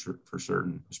for sure, for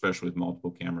certain, especially with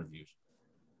multiple camera views.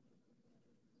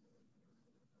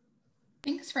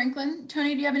 Thanks, Franklin.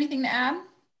 Tony, do you have anything to add?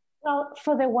 Well,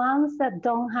 for the ones that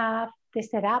don't have the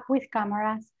setup with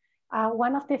cameras,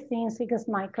 one of the things, because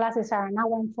my classes are an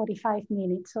hour and 45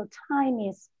 minutes, so time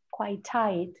is quite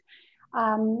tight.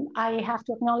 I have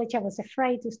to acknowledge I was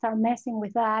afraid to start messing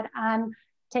with that and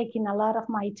taking a lot of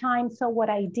my time. So what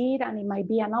I did, and it might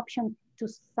be an option to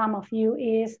some of you,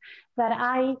 is that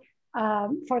I,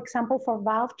 for example, for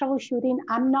valve troubleshooting,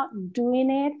 I'm not doing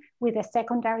it with a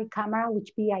secondary camera,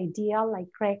 which be ideal,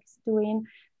 like Craig's doing.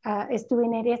 Is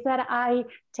that I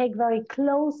take very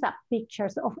close-up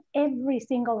pictures of every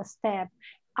single step,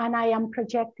 and I am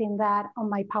projecting that on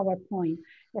my PowerPoint.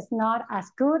 It's not as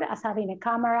good as having a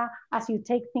camera as you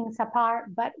take things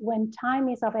apart, but when time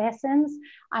is of essence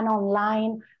and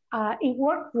online, it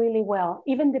worked really well.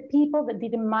 Even the people that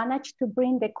didn't manage to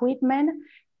bring the equipment,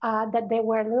 that they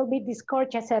were a little bit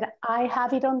discouraged, I said, I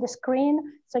have it on the screen,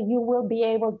 so you will be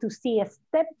able to see a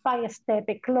step-by-step,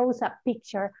 a close-up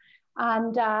picture.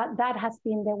 And that has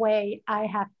been the way I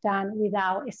have done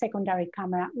without a secondary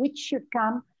camera, which should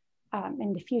come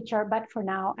in the future, but for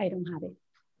now, I don't have it.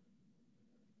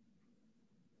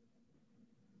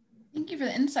 Thank you for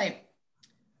the insight.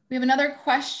 We have another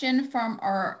question from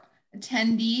our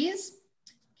attendees.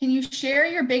 Can you share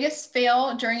your biggest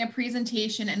fail during a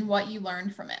presentation and what you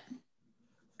learned from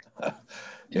it?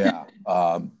 Yeah,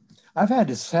 I've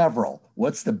had several.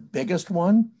 What's the biggest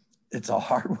one? It's a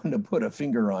hard one to put a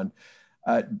finger on.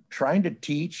 Trying to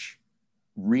teach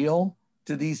real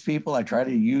to these people, I try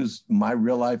to use my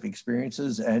real life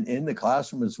experiences, and in the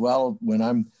classroom as well.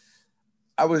 When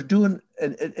I was doing,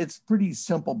 and it's pretty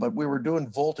simple, but we were doing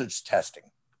voltage testing,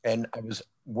 and I was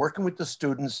working with the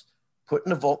students,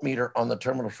 putting the voltmeter on the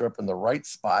terminal strip in the right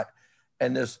spot.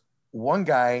 And this one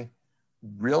guy,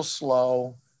 real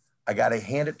slow, I got to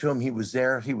hand it to him. He was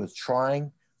there, he was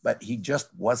trying, but he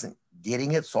just wasn't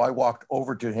getting it. So I walked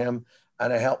over to him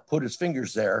and I helped put his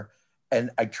fingers there.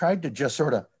 And I tried to just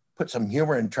sort of put some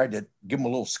humor and tried to give him a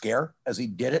little scare as he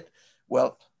did it.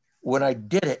 Well, when I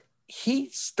did it, he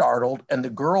startled, and the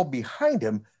girl behind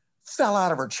him fell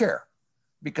out of her chair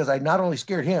because I not only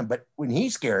scared him, but when he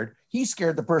scared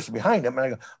the person behind him. And I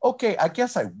go, okay, I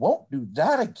guess I won't do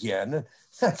that again.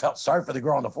 I felt sorry for the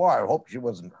girl on the floor. I hope she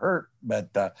wasn't hurt,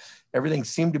 but everything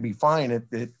seemed to be fine.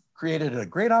 It created a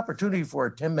great opportunity for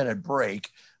a 10-minute break.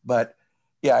 But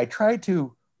yeah, I tried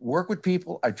to work with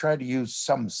people. I tried to use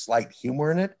some slight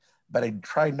humor in it, but I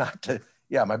tried not to.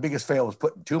 Yeah, my biggest fail was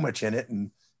putting too much in it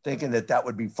and thinking that that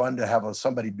would be fun to have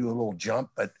somebody do a little jump,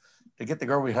 but to get the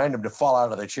girl behind him to fall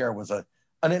out of the chair was an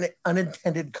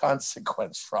unintended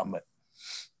consequence from it.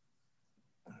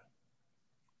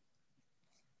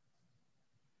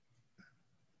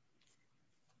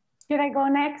 Should I go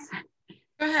next?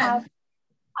 Go ahead.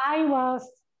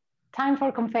 Time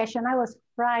for confession, I was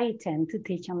frightened to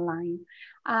teach online.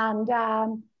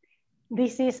 And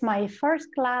this is my first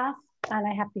class, and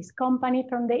I have this company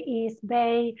from the East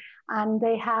Bay, and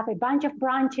they have a bunch of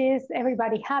branches,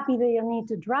 everybody happy, they don't need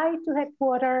to drive to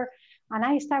headquarters. And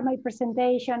I start my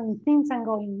presentation, things are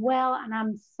going well, and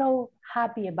I'm so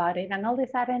happy about it. And all of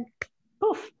a sudden,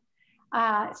 poof,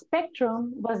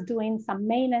 Spectrum was doing some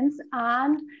maintenance,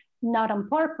 and not on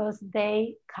purpose,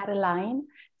 they cut a line.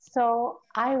 So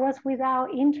I was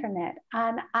without internet,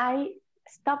 and I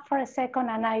stopped for a second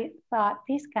and I thought,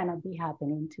 this cannot be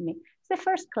happening to me. It's the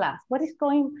first class. What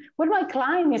my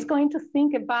client is going to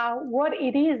think about what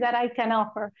it is that I can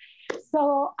offer.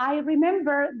 So I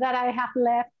remember that I have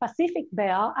left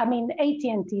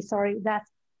AT&T, sorry, that's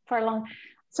for long.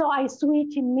 So I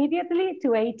switched immediately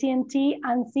to AT&T,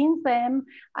 and since then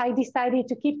I decided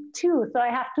to keep two. So I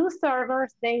have two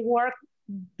servers, they work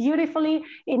beautifully.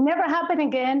 It never happened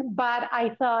again, but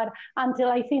I thought until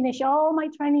I finish all my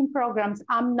training programs,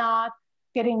 I'm not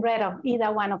getting rid of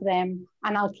either one of them,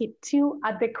 and I'll keep two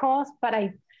at the cost. But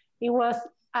it was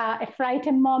a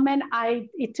frightened moment.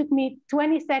 It took me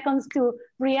 20 seconds to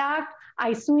react.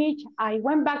 I switched, I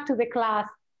went back to the class,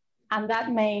 And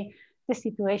that made the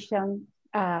situation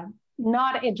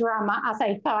not a drama as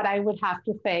I thought I would have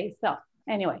to face. So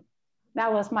anyway,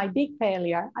 that was my big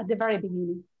failure at the very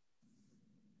beginning.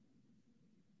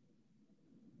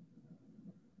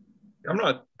 I'm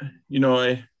not, I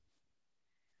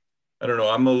don't know,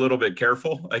 I'm a little bit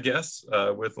careful, I guess,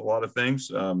 with a lot of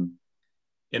things.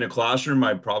 In a classroom,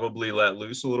 I'd probably let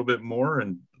loose a little bit more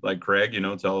and like Craig,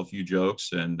 tell a few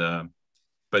jokes.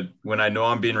 But when I know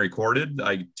I'm being recorded,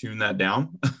 I tune that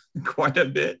down quite a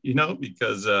bit,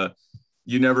 because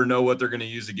you never know what they're going to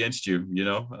use against you,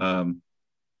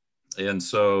 and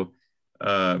so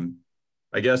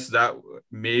I guess that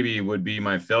maybe would be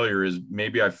my failure, is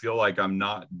maybe I feel like I'm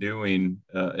not doing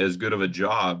as good of a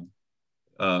job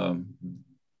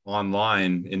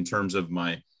online in terms of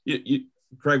my,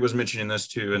 Craig was mentioning this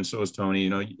too, and so is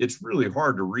Tony, it's really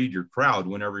hard to read your crowd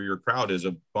whenever your crowd is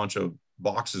a bunch of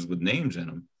boxes with names in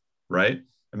them, right?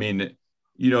 I mean,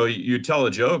 you tell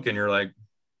a joke and you're like,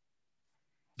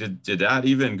 did that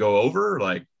even go over?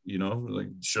 Like,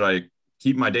 should I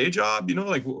keep my day job?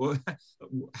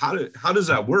 How does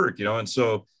that work? And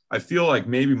so I feel like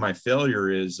maybe my failure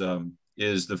is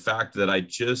the fact that I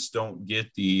just don't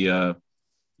get the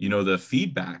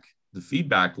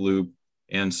feedback loop.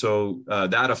 And so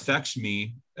that affects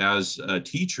me as a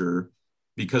teacher,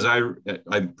 because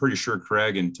I'm pretty sure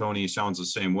Craig and Tony sounds the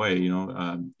same way,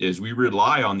 is we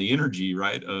rely on the energy,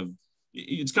 right?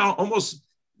 It's kind of almost,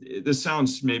 this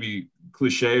sounds maybe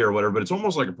cliche or whatever, but it's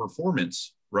almost like a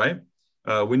performance, right?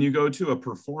 When you go to a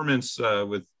performance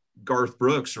with Garth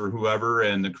Brooks or whoever,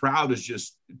 and the crowd is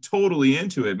just totally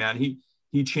into it, man,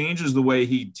 he changes the way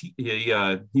he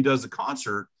does the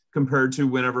concert compared to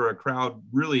whenever a crowd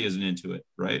really isn't into it,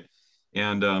 right?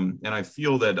 And I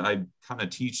feel that I kind of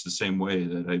teach the same way,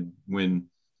 that when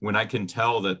I can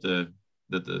tell that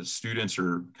the students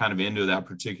are kind of into that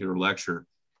particular lecture,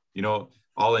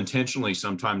 I'll intentionally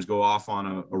sometimes go off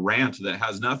on a rant that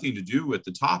has nothing to do with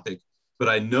the topic, but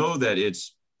I know that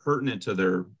it's pertinent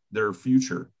to their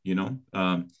future.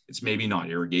 It's maybe not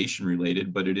irrigation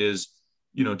related, but it is,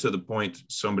 to the point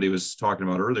somebody was talking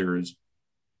about earlier, is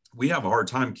we have a hard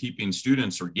time keeping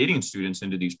students or getting students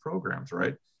into these programs,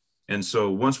 right? And so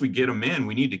once we get them in,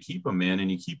 we need to keep them in,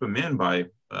 and you keep them in by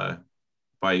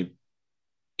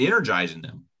energizing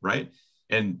them, right?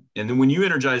 And then when you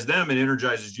energize them, it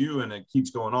energizes you, and it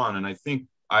keeps going on. And I think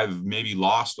I've maybe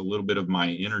lost a little bit of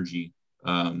my energy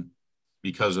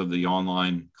because of the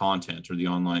online content or the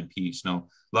online piece. Now,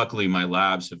 luckily my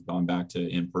labs have gone back to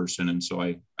in-person, and so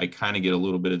I kind of get a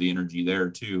little bit of the energy there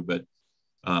too, but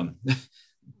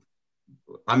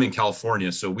I'm in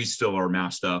California, so we still are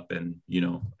masked up and,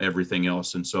 everything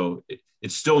else. And so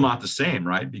it's still not the same,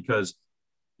 right? Because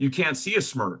you can't see a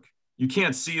smirk. You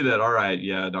can't see that, all right,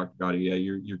 yeah, Dr. Gotti, yeah,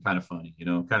 you're kind of funny,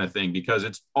 kind of thing, because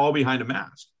it's all behind a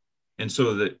mask. And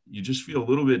so that you just feel a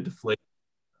little bit deflated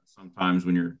sometimes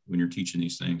when you're teaching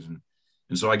these things.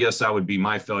 And so I guess that would be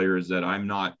my failure, is that I'm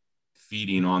not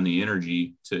feeding on the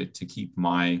energy to keep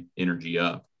my energy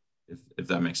up, if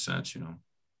that makes sense,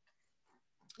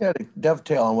 Yeah, to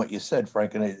dovetail on what you said,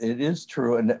 Frank, and it is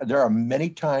true. And there are many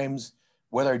times,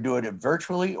 whether I do it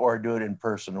virtually or I do it in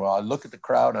person, well, I look at the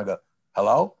crowd and I go,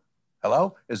 hello?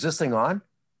 Hello? Is this thing on?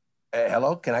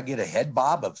 Hello? Can I get a head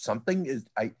bob of something?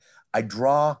 I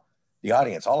draw the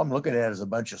audience. All I'm looking at is a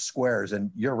bunch of squares.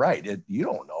 And you're right. You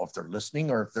don't know if they're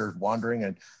listening or if they're wandering.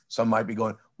 And some might be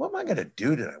going, what am I going to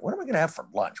do tonight? What am I going to have for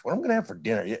lunch? What am I going to have for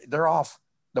dinner? They're off.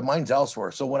 The mind's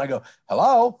elsewhere. So when I go,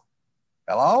 hello?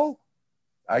 Hello?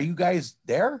 Are you guys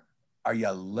there? Are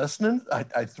you listening?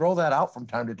 I throw that out from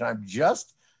time to time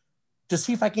just to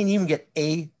see if I can even get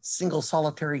a single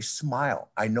solitary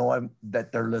smile. I know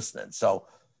that they're listening. So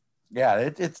yeah,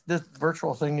 it's this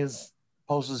virtual thing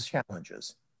poses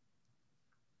challenges.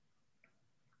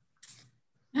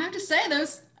 I have to say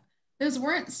those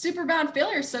weren't super bad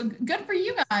failures. So good for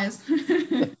you guys.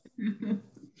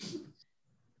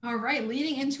 All right,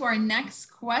 leading into our next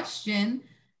question.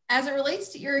 As it relates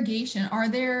to irrigation, are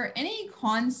there any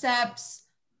concepts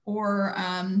or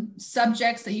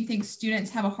subjects that you think students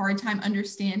have a hard time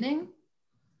understanding?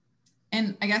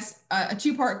 And I guess a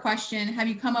two-part question, have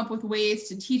you come up with ways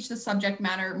to teach the subject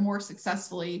matter more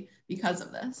successfully because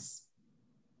of this?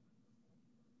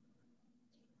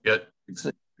 Yeah.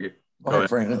 Go ahead,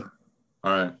 Franklin.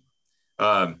 All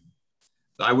right.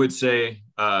 I would say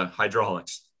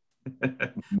hydraulics.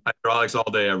 Hydraulics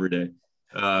all day, every day.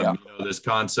 This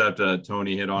concept,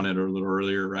 Tony hit on it a little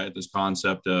earlier, right? This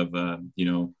concept of,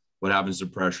 what happens to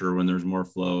pressure when there's more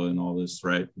flow and all this,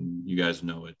 right? And you guys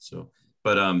know it. So,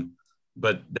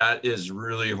 but that is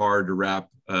really hard to wrap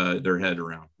their head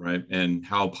around, right? And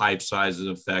how pipe sizes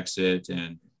affects it,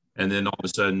 and And then all of a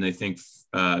sudden they think,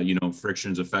 you know,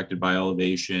 friction is affected by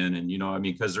elevation. And, you know, I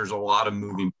mean, because there's a lot of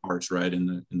moving parts, right,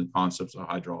 in the concepts of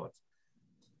hydraulics.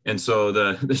 And so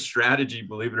the strategy,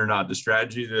 believe it or not, the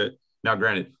strategy that, now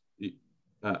granted,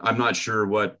 I'm not sure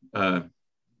what,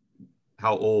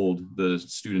 how old the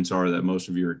students are that most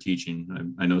of you are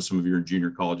teaching. I know some of you are in junior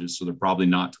colleges, so they're probably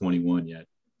not 21 yet.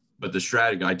 But the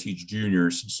strategy, I teach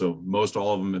juniors, so most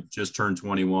all of them have just turned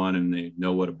 21 and they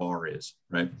know what a bar is,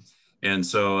 right? And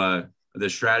so the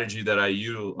strategy that I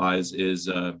utilize is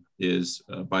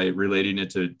by relating it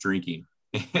to drinking.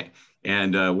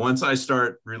 And once I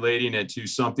start relating it to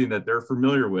something that they're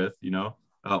familiar with, you know,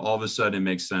 all of a sudden it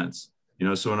makes sense. You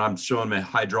know, so when I'm showing them a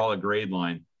hydraulic grade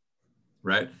line,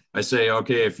 right, I say,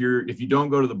 okay, if you don't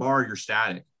go to the bar, you're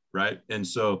static, right? And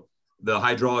so the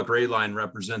hydraulic grade line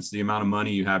represents the amount of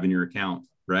money you have in your account,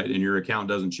 right? And your account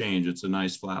doesn't change. It's a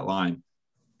nice flat line.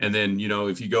 And then, you know,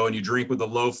 if you go and you drink with a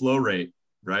low flow rate,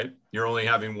 right, you're only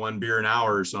having 1 beer an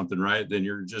hour or something, right? Then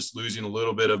you're just losing a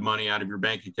little bit of money out of your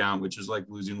bank account, which is like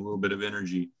losing a little bit of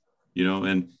energy, you know,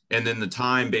 and then the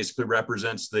time basically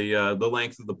represents the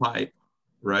length of the pipe,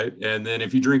 right? And then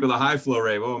if you drink with a high flow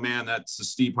rate, oh man, that's a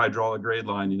steep hydraulic grade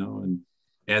line, you know,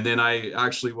 and then I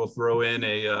actually will throw in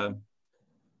an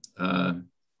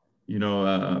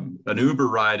Uber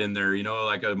ride in there, you know,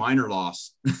 like a minor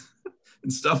loss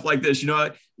and stuff like this. You know,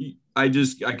 I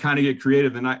kind of get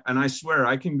creative, and I swear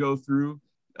I can go through,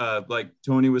 like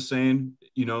Tony was saying,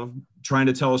 you know, trying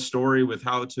to tell a story with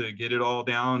how to get it all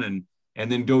down,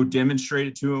 and then go demonstrate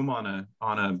it to them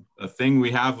on a thing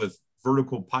we have with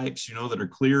vertical pipes, you know, that are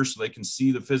clear so they can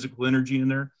see the physical energy in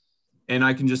there. And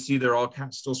I can just see they're all kind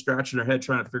of still scratching their head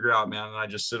trying to figure out, man. And I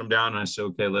just sit them down and I say,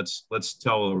 okay, let's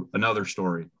tell another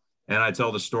story. And I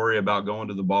tell the story about going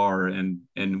to the bar and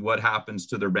what happens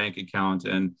to their bank account.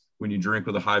 And when you drink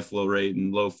with a high flow rate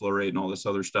and low flow rate and all this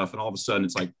other stuff, and all of a sudden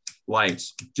it's like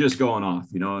lights just going off,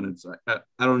 you know. And it's, I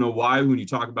don't know why when you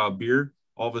talk about beer,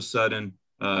 all of a sudden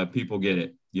people get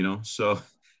it, you know.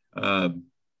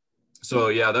 So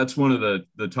yeah, that's one of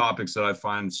the topics that I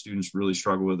find students really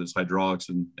struggle with is hydraulics.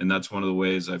 And that's one of the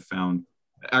ways I've found.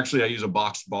 Actually, I use a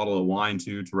boxed bottle of wine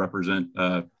too to represent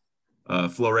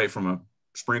flow rate from a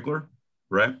sprinkler,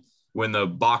 right? When the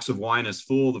box of wine is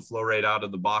full, the flow rate out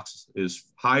of the box is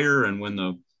higher. And when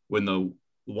the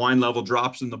wine level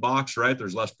drops in the box, right,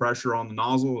 there's less pressure on the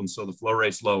nozzle. And so the flow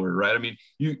rate's lower, right? I mean,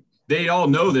 they all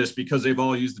know this because they've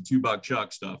all used the $2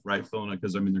 chuck stuff, right?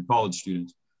 Because I mean, they're college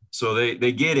students. So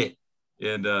they get it.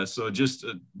 And so just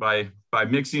by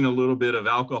mixing a little bit of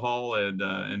alcohol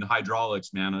and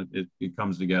hydraulics, man, it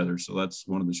comes together. So that's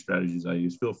one of the strategies I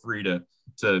use. Feel free to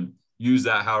use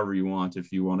that however you want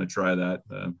if you want to try that.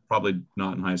 Probably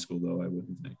not in high school though, I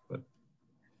wouldn't think. But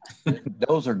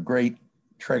those are great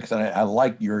tricks, and I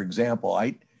like your example.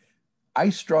 I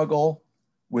struggle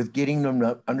with getting them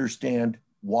to understand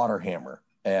water hammer,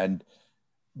 and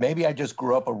maybe I just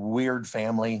grew up a weird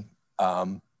family,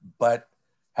 but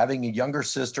having a younger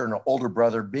sister and an older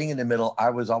brother, being in the middle,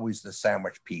 I was always the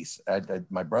sandwich piece.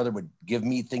 My brother would give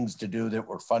me things to do that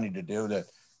were funny to do, that,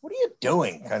 what are you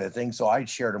doing kind of thing. So I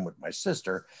shared them with my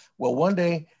sister. Well, one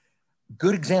day,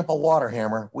 good example, water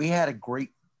hammer, we had a great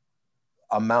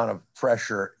amount of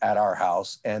pressure at our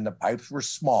house and the pipes were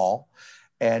small.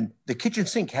 And the kitchen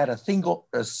sink had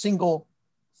a single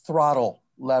throttle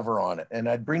lever on it. And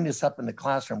I'd bring this up in the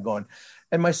classroom going,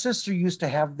 and my sister used to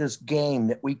have this game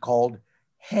that we called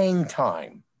hang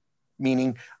time,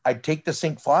 meaning I'd take the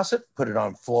sink faucet, put it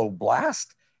on flow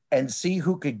blast, and see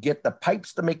who could get the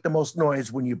pipes to make the most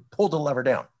noise when you pull the lever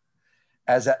down.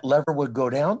 As that lever would go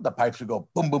down, the pipes would go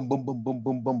boom, boom, boom, boom, boom,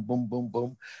 boom, boom, boom, boom,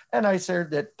 boom. And I said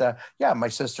that, yeah, my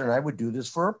sister and I would do this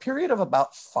for a period of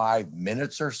about 5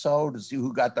 minutes or so to see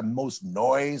who got the most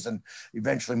noise. And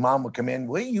eventually mom would come in,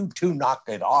 well, you two knock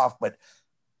it off. But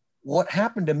what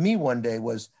happened to me one day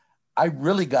was I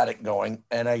really got it going,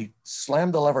 and I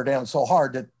slammed the lever down so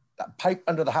hard that the pipe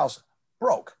under the house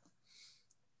broke.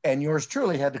 And yours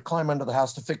truly had to climb under the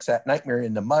house to fix that nightmare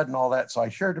in the mud and all that. So I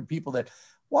shared to people that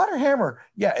water hammer,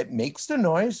 yeah, it makes the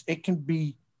noise. It can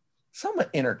be somewhat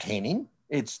entertaining.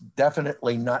 It's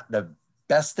definitely not the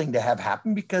best thing to have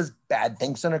happen because bad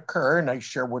things can occur. And I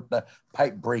share with the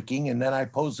pipe breaking. And then I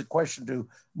pose the question to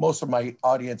most of my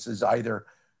audience is either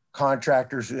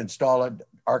contractors who install it,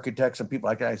 architects and people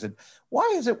like that. I said,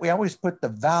 why is it we always put the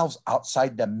valves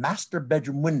outside the master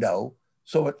bedroom window?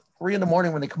 So at 3 in the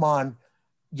morning when they come on,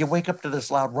 you wake up to this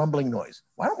loud rumbling noise.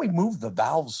 Why don't we move the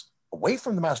valves away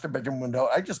from the master bedroom window?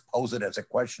 I just pose it as a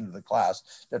question to the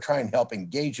class to try and help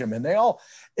engage them. And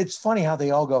it's funny how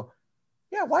they all go,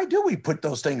 yeah, why do we put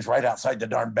those things right outside the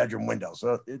darn bedroom window?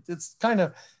 So it's kind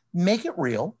of make it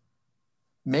real.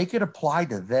 make it apply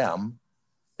to them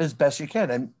as best you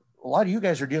can. And a lot of you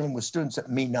guys are dealing with students that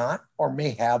may not or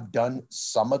may have done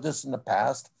some of this in the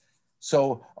past.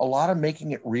 So a lot of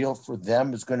making it real for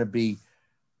them is going to be,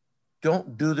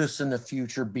 don't do this in the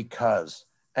future because,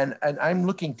 and I'm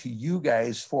looking to you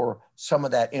guys for some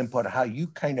of that input, how you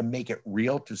kind of make it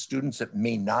real to students that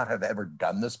may not have ever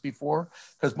done this before.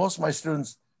 Because most of my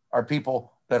students are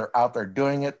people that are out there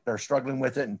doing it, they're struggling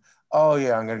with it. And, oh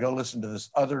yeah, I'm going to go listen to this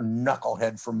other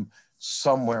knucklehead from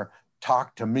somewhere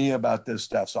talk to me about this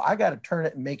stuff. So I got to turn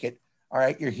it and make it, all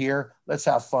right, you're here, let's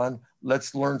have fun,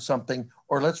 let's learn something,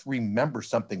 or let's remember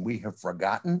something we have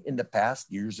forgotten in the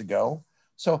past years ago.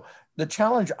 So the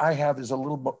challenge I have is a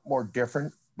little bit more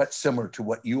different, but similar to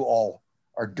what you all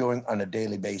are doing on a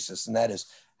daily basis. And that is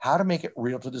how to make it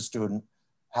real to the student,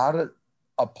 how to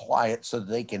apply it so that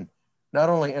they can not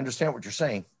only understand what you're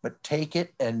saying, but take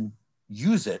it and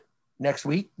use it next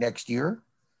week, next year.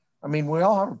 I mean, we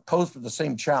all are posed with the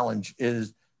same challenge,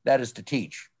 that is to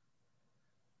teach.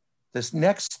 This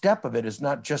next step of it is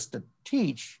not just to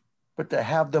teach, but to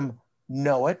have them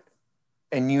know it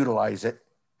and utilize it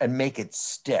and make it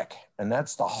stick. And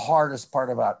that's the hardest part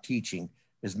about teaching,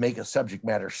 is make a subject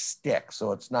matter stick.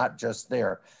 So it's not just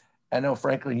there. I know,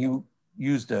 Franklin, you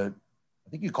used I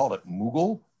think you called it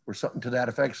Moogle or something to that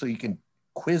effect, so you can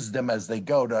quiz them as they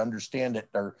go to understand that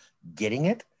they're getting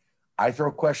it. I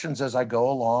throw questions as I go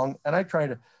along, and I try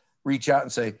to reach out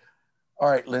and say, all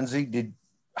right, Lindsay,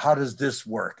 how does this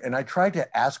work? And I try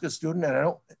to ask a student, and I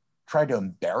don't try to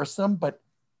embarrass them, but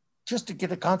just to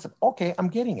get a concept. Okay, I'm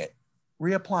getting it.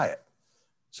 Reapply it.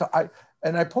 So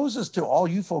I pose this to all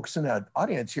you folks in the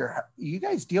audience here. You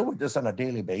guys deal with this on a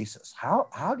daily basis.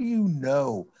 How do you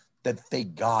know that they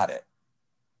got it?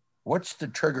 What's the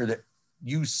trigger that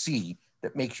you see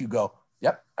that makes you go,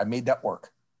 yep, I made that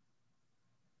work?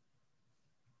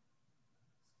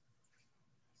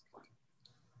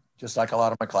 Just like a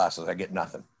lot of my classes, I get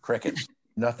nothing. Crickets,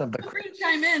 nothing but crickets.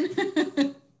 Chime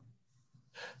in.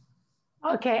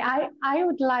 Okay, I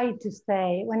would like to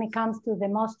say, when it comes to the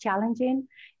most challenging,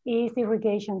 is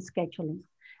irrigation scheduling.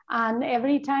 And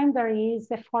every time there is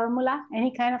a formula,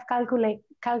 any kind of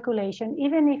calculation,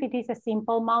 even if it is a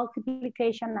simple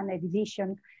multiplication and a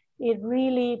division, it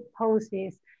really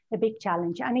poses a big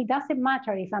challenge. And it doesn't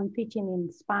matter if I'm teaching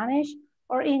in Spanish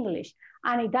or English.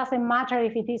 And it doesn't matter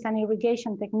if it is an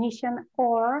irrigation technician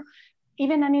or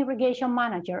even an irrigation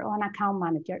manager or an account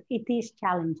manager, it is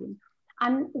challenging.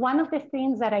 And one of the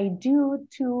things that I do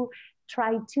to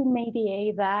try to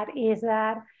mediate that is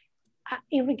that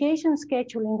irrigation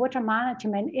scheduling, water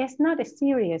management is not a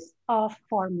series of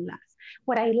formulas.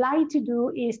 What I like to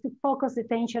do is to focus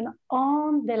attention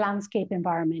on the landscape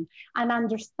environment and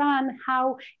understand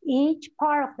how each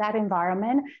part of that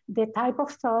environment, the type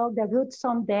of soil, the root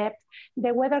zone depth,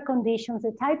 the weather conditions,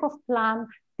 the type of plant,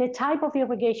 the type of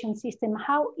irrigation system,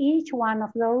 how each one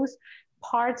of those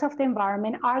parts of the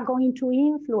environment are going to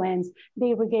influence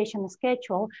the irrigation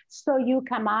schedule, so you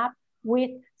come up with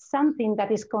something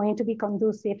that is going to be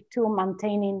conducive to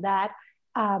maintaining that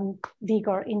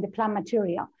vigor in the plant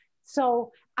material.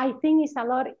 So I think it's a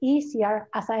lot easier,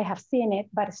 as I have seen it,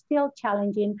 but still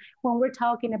challenging when we're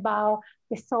talking about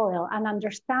the soil and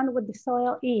understand what the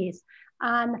soil is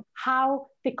and how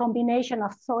the combination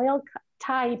of soil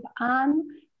type and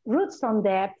root zone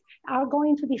depth are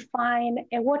going to define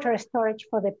a water storage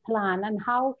for the plant, and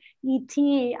how ET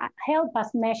help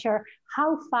us measure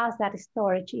how fast that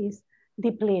storage is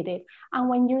depleted. And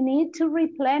when you need to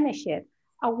replenish it,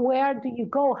 where do you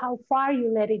go, how far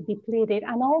you let it deplete it,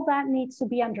 and all that needs to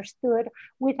be understood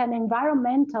with an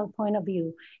environmental point of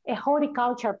view, a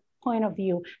horticulture point of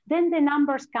view. Then the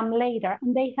numbers come later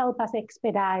and they help us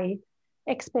expedite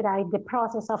the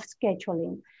process of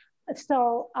scheduling.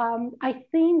 So I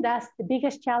think that's the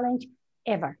biggest challenge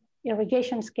ever,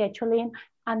 irrigation scheduling.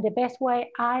 And the best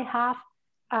way I have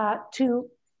to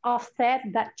offset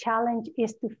that challenge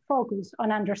is to focus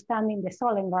on understanding the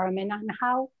soil environment and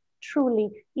how truly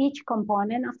each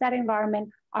component of that environment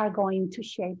are going to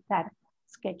shape that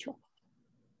schedule.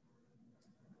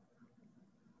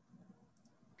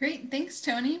 Great, thanks,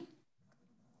 Tony.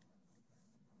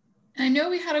 I know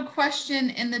we had a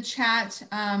question in the chat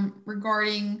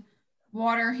regarding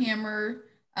water hammer.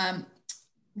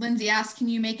 Lindsay asked, can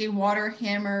you make a water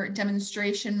hammer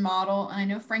demonstration model? And I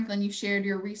know, Franklin, you shared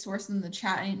your resource in the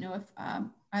chat. I didn't know if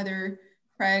either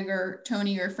Craig or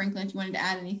Tony or Franklin, if you wanted to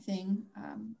add anything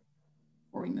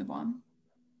before we move on.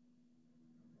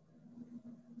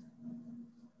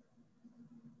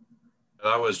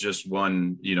 That was just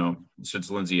one, you know, since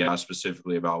Lindsay asked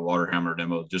specifically about water hammer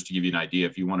demo, just to give you an idea,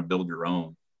 if you want to build your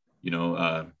own, you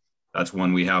know, that's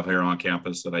one we have here on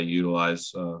campus that I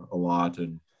utilize a lot,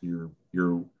 and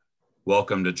you're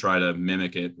welcome to try to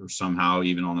mimic it or somehow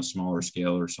even on a smaller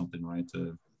scale or something, right?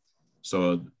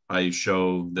 So I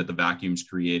show that the vacuum's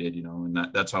created, you know,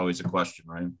 and that's always a question,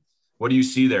 right? What do you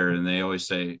see there? And they always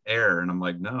say air. And I'm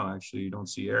like, no, actually you don't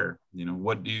see air. You know,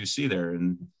 what do you see there?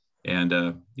 And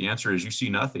the answer is you see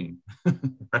nothing,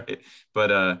 right?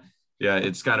 But yeah,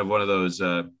 it's kind of one of those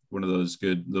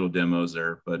good little demos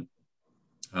there. But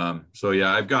so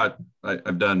yeah, I've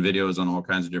done videos on all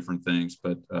kinds of different things,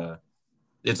 but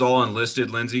it's all unlisted,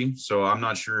 Lindsay. So I'm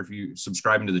not sure if you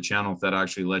subscribing to the channel, if that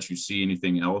actually lets you see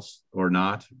anything else or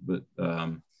not, but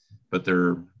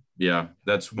yeah,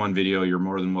 that's one video you're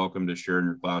more than welcome to share in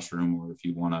your classroom, or if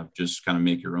you want to just kind of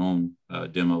make your own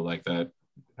demo like that,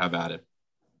 have at it.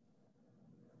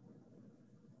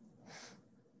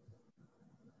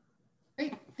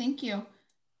 Great, thank you.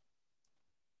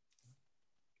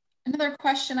 Another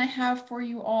question I have for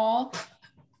you all.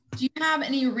 Do you have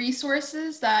any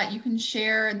resources that you can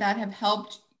share that have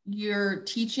helped your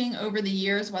teaching over the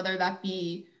years, whether that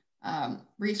be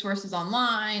resources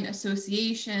online,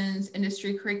 associations,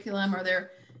 industry curriculum? Are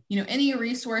there, any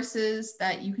resources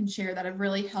that you can share that have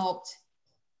really helped,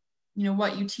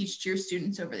 what you teach to your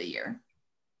students over the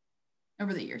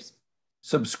years?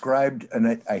 Subscribed,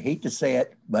 and I hate to say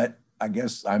it, but I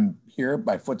guess I'm here,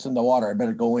 my foot's in the water, I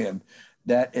better go in,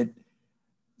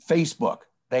 Facebook,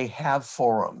 they have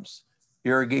forums,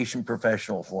 irrigation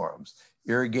professional forums,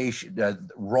 irrigation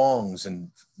wrongs,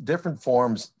 and different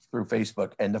forums through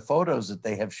Facebook. And the photos that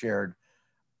they have shared,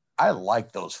 I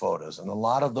like those photos. And a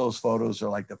lot of those photos are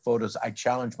like the photos I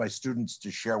challenge my students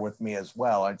to share with me as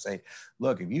well. I'd say,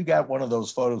 look, if you got one of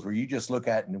those photos where you just look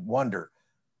at it and wonder,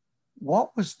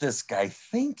 what was this guy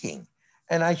thinking?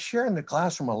 And I share in the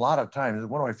classroom a lot of times,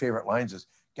 one of my favorite lines is,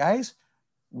 guys,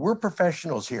 we're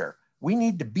professionals here. We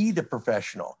need to be the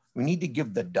professional. We need to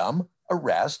give the dumb a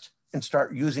rest and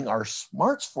start using our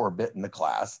smarts for a bit in the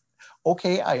class.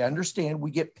 Okay, I understand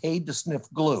we get paid to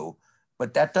sniff glue,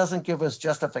 but that doesn't give us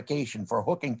justification for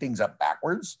hooking things up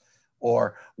backwards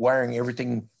or wiring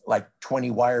everything like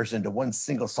 20 wires into one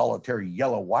single solitary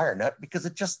yellow wire nut, because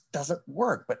it just doesn't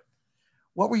work. But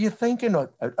what were you thinking?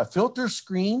 A filter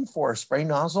screen for a spray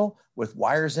nozzle with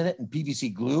wires in it and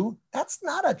PVC glue? That's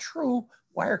not a true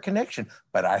wire connection,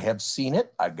 but I have seen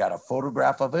it. I've got a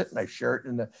photograph of it and I share it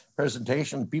in the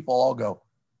presentation. People all go,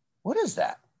 what is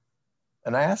that?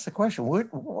 And I ask the question,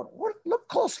 look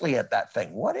closely at that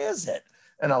thing. What is it?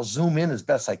 And I'll zoom in as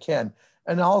best I can.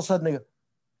 And all of a sudden they go,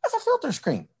 that's a filter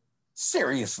screen.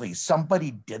 Seriously,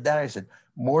 somebody did that? I said,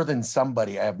 more than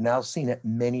somebody. I have now seen it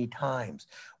many times.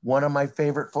 One of my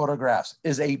favorite photographs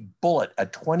is a bullet, a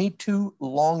 22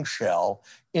 long shell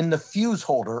in the fuse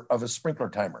holder of a sprinkler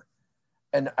timer.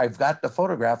 And I've got the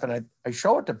photograph and I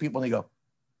show it to people and they go,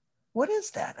 what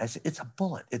is that? I said, it's a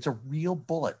bullet. It's a real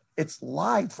bullet. It's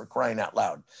live, for crying out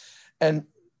loud. And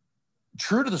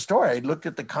true to the story, I looked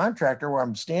at the contractor where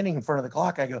I'm standing in front of the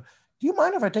clock. I go, do you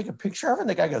mind if I take a picture of it? And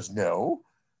the guy goes, no.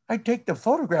 I take the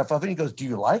photograph of it. He goes, do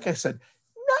you like it? I said,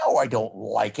 no, I don't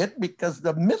like it, because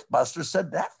the Mythbuster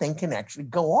said that thing can actually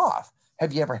go off.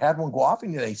 Have you ever had one go off?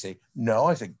 And they say, no.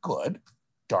 I said, good.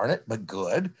 Darn it, but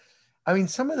good. I mean,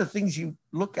 some of the things you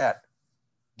look at,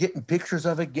 getting pictures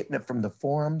of it, getting it from the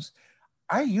forums,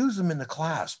 I use them in the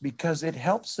class because it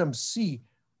helps them see,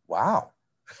 wow,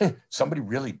 somebody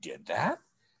really did that.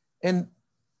 And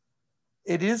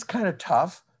it is kind of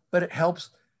tough, but it helps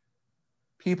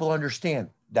people understand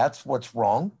that's what's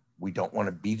wrong. We don't want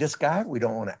to be this guy. We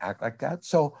don't want to act like that.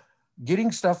 So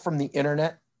getting stuff from the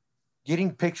internet,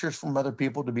 getting pictures from other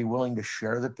people to be willing to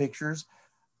share the pictures.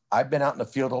 I've been out in the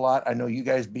field a lot. I know you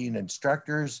guys being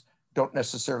instructors don't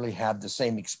necessarily have the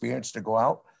same experience to go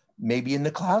out. Maybe in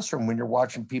the classroom when you're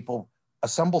watching people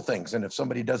assemble things. And if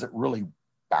somebody does it really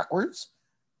backwards,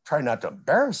 try not to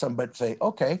embarrass them, but say,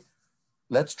 okay,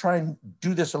 let's try and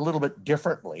do this a little bit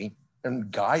differently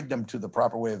and guide them to the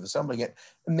proper way of assembling it.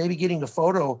 And maybe getting a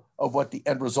photo of what the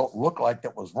end result looked like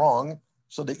that was wrong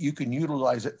so that you can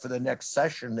utilize it for the next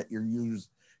session that you're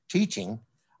teaching.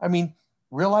 I mean,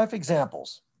 real life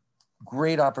examples.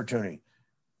 Great opportunity.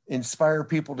 Inspire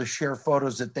people to share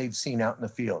photos that they've seen out in the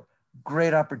field.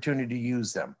 Great opportunity to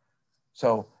use them.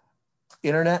 So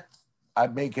internet, I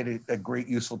make it a great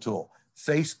useful tool.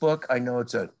 Facebook, I know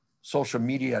it's a social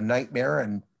media nightmare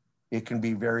and it can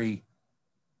be very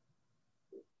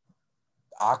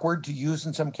awkward to use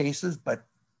in some cases, but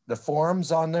the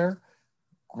forums on there,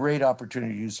 great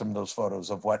opportunity to use some of those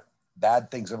photos of what bad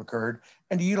things have occurred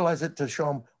and to utilize it to show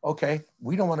them, okay,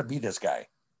 we don't want to be this guy.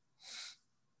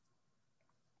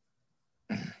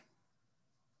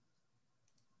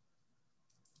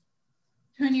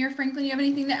 Tony or Franklin, you have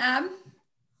anything to add?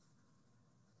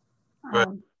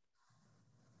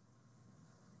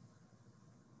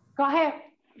 Go ahead,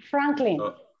 Franklin.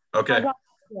 Okay.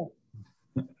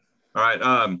 All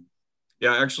right.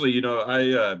 Yeah, actually, you know,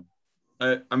 I'm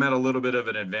at a little bit of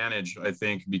an advantage, I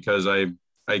think, because I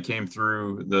came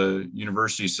through the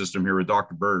university system here with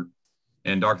Dr. Burt,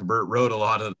 and Dr. Burt wrote a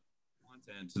lot of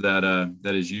content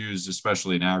that is used,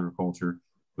 especially in agriculture,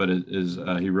 but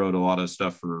he wrote a lot of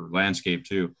stuff for landscape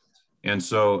too. And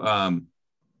so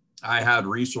I had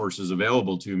resources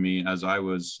available to me as I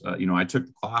was, you know, I took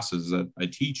the classes that I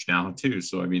teach now too.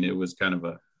 So, I mean, it was kind of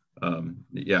a,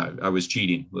 yeah, I was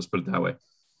cheating, let's put it that way.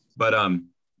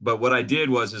 But what I did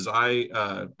was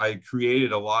I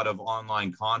created a lot of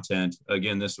online content.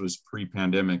 Again, this was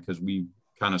pre-pandemic because we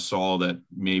kind of saw that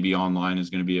maybe online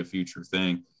is going to be a future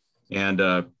thing.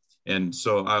 And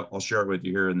so I'll share it with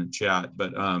you here in the chat,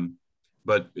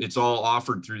 but it's all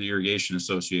offered through the Irrigation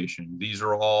Association. These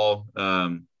are all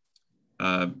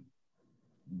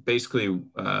basically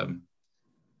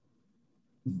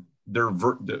they're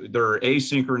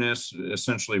asynchronous,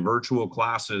 essentially virtual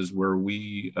classes where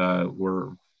we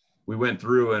went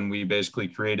through and we basically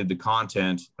created the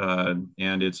content,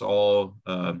 and it's all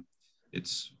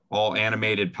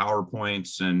animated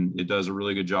PowerPoints, and it does a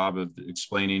really good job of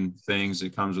explaining things.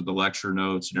 It comes with the lecture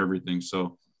notes and everything.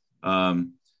 So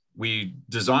we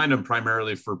designed them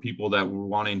primarily for people that were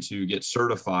wanting to get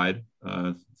certified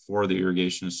for the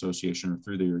Irrigation Association or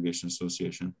through the Irrigation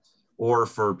Association, or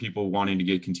for people wanting to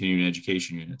get continuing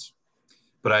education units.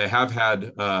 But I have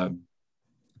had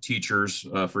teachers,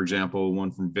 for example,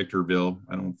 one from Victorville,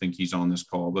 I don't think he's on this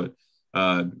call, but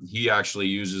he actually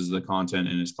uses the content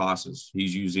in his classes.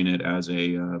 He's using it as a,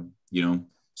 you know,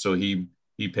 so he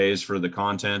pays for the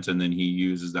content and then he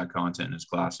uses that content in his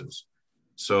classes.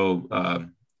 So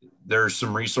there's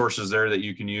some resources there that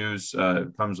you can use.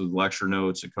 It comes with lecture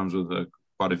notes. It comes with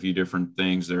quite a few different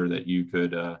things there that you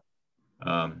could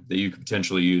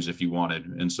potentially use if you wanted.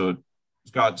 And so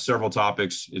it's got several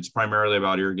topics. It's primarily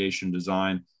about irrigation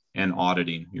design and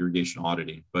auditing, irrigation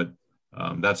auditing, but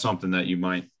that's something that you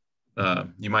might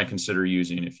consider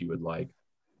using if you would like.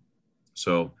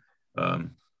 So,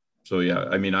 so yeah,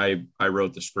 I mean, I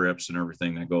wrote the scripts and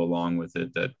everything that go along with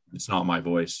it. That it's not my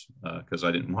voice because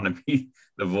I didn't want to be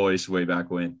the voice way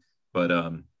back when. But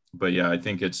yeah, I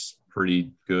think it's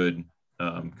pretty good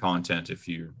content if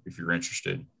you're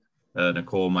interested.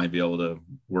 Nicole might be able to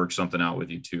work something out with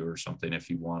you too, or something if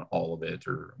you want all of it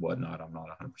or whatnot. I'm not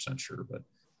 100% sure, but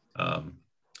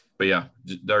yeah,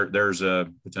 there's a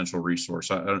potential resource.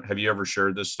 Have you ever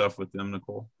shared this stuff with them,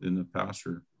 Nicole, in the past?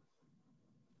 Or?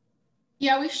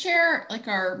 Yeah, we share like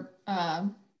our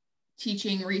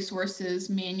teaching resources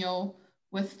manual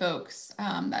with folks.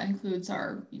 That includes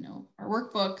our, you know, our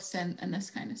workbooks and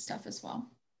this kind of stuff as well.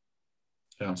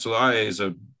 Yeah, so the IA is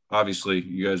obviously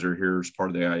you guys are here as part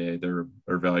of the IA. They're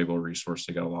a valuable resource.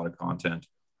 They got a lot of content,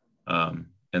 and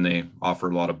they offer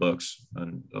a lot of books,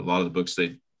 and a lot of the books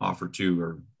they offer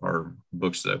too are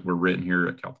books that were written here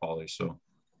at Cal Poly. So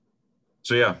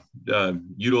yeah,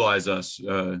 utilize us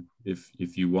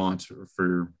if you want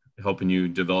for helping you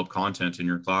develop content in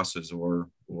your classes, or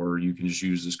you can just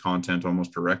use this content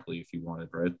almost directly if you wanted,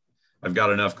 right? I've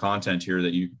got enough content here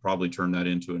that you could probably turn that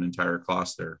into an entire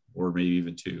class there, or maybe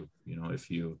even two, you know, if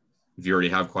you already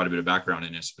have quite a bit of background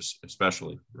in it,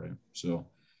 especially, right? So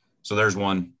there's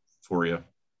one for you.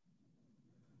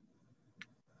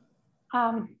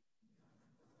 I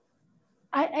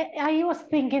was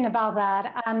thinking about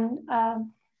that, and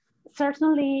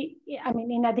certainly, I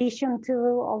mean, in addition to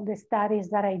all the studies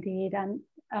that I did and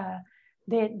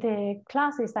the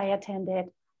classes I attended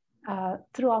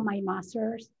throughout my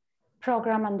master's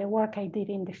program and the work I did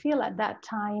in the field at that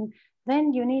time,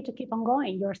 then you need to keep on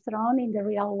going. You're thrown in the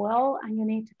real world and you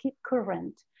need to keep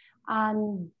current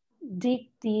and dig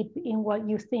deep in what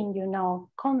you think you know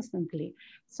constantly.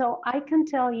 So I can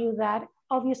tell you that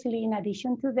obviously, in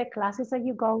addition to the classes that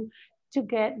you go to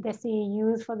get the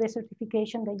CEUs for the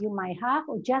certification that you might have,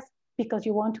 or just because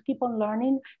you want to keep on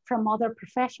learning from other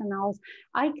professionals,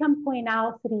 I can point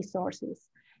out 3 sources.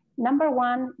 Number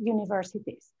one,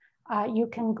 universities. You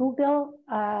can Google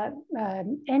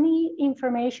any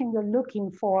information you're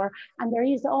looking for, and there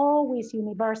is always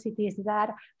universities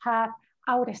that have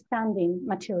outstanding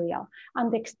material,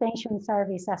 and the extension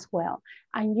service as well.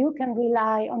 And you can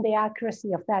rely on the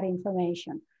accuracy of that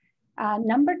information.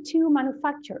 Number 2,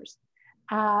 manufacturers.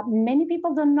 Many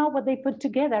people don't know what they put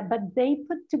together, but they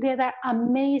put together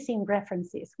amazing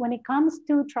references. When it comes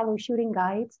to troubleshooting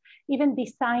guides, even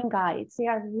design guides, they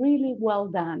are really well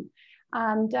done.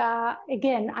 And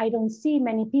again, I don't see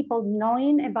many people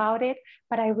knowing about it,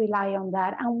 but I rely on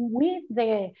that. And with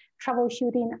the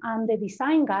troubleshooting and the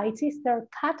design guides is their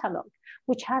catalog,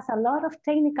 which has a lot of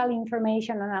technical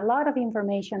information and a lot of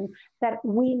information that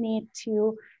we need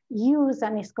to use,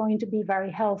 and is going to be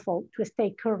very helpful to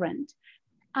stay current.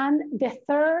 And the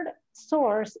third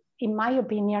source, in my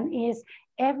opinion, is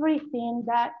everything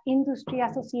that industry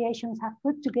associations have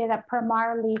put together,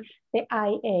 primarily the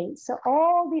IA. So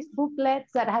all these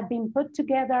booklets that have been put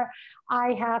together,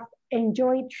 I have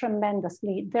enjoyed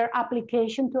tremendously. Their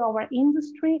application to our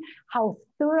industry, how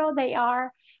thorough they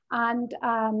are, and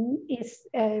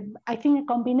I think, a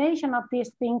combination of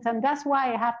these things. And that's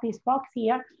why I have this box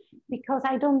here, because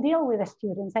I don't deal with the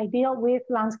students. I deal with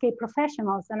landscape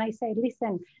professionals. And I say,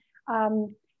 listen,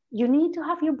 you need to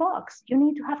have your box. You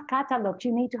need to have catalogs.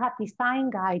 You need to have design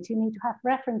guides. You need to have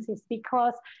references,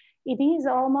 because it is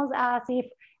almost as if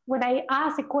when I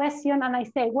ask a question and I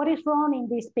say, what is wrong in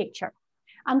this picture?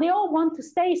 And they all want to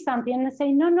say something, and I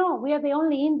say, no, we are the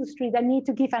only industry that need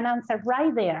to give an answer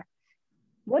right there.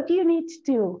 What do you need to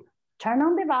do? Turn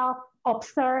on the valve,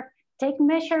 observe, take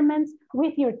measurements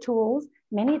with your tools.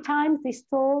 Many times these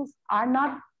tools are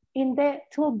not in the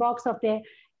toolbox of the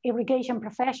irrigation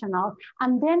professional,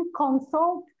 and then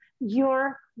consult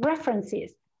your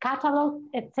references, catalog,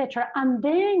 etc. And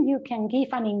then you can give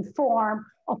an informed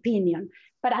opinion.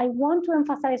 But I want to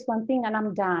emphasize one thing, and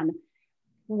I'm done.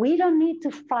 We don't need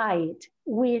to fight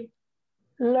with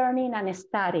learning and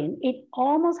studying. It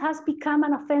almost has become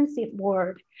an offensive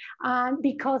word,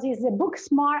 because it's the book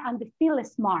smart and the field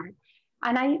smart.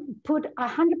 And I put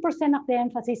 100% of the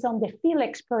emphasis on the field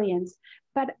experience,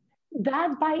 but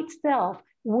that by itself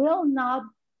will not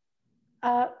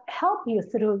help you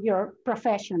through your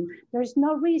profession. There's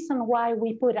no reason why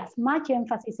we put as much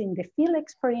emphasis in the field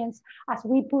experience as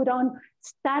we put on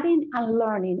studying and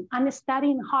learning, and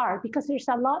studying hard, because there's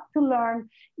a lot to learn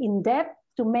in depth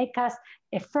to make us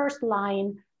a first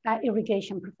line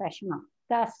irrigation professional.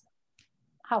 That's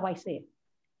how I see it.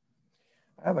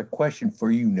 I have a question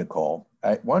for you, Nicole.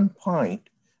 At one point,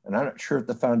 and I'm not sure if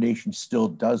the foundation still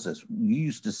does this, we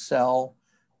used to sell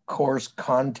course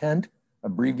content,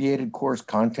 abbreviated course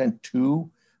content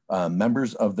to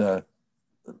members of the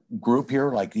group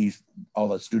here, like all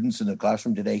the students in the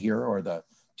classroom today here, or the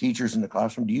teachers in the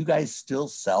classroom. Do you guys still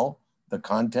sell the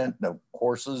content, the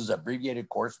courses, abbreviated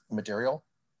course material?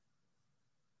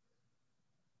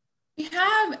 We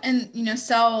have, and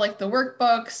sell like the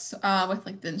workbooks with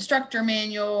like the instructor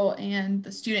manual and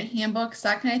the student handbooks,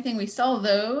 that kind of thing. We sell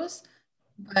those,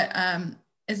 but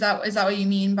is that what you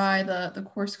mean by the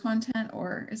course content,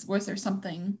 or was there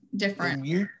something different?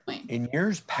 In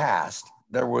years past,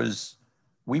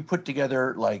 we put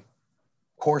together like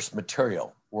course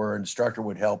material where an instructor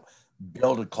would help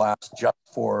build a class just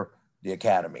for the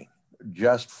academy,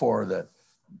 just for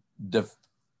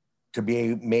to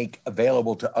make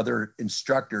available to other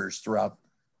instructors throughout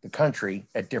the country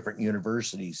at different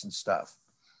universities and stuff.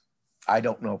 I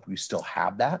don't know if we still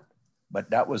have that,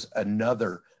 but that was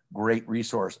another great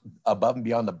resource above and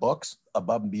beyond the books,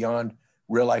 above and beyond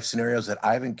real life scenarios that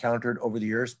I've encountered over the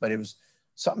years. But it was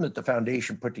something that the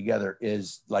foundation put together,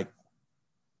 is like,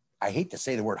 I hate to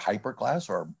say the word hyper class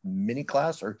or mini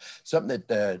class, or something that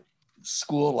the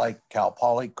school like Cal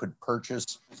Poly could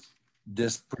purchase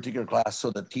this particular class so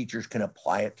that teachers can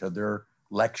apply it to their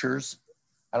lectures.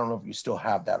 I don't know if you still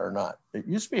have that or not. It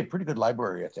used to be a pretty good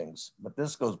library of things, but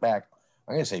this goes back,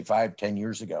 I'm gonna say 5-10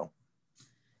 years ago.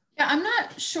 Yeah, I'm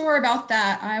not sure about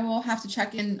that. I will have to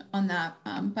check in on that.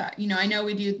 But I know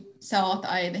we do sell the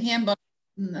handbook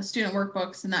and the student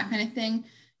workbooks and that kind of thing,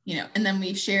 and then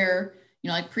we share,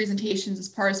 like presentations as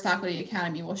part of Faculty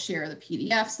Academy. We'll share the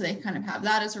PDF, so they kind of have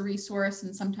that as a resource.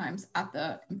 And sometimes at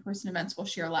the in-person events, we'll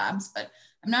share labs, but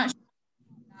I'm not sure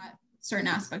that certain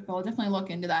aspect, but I'll definitely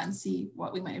look into that and see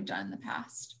what we might have done in the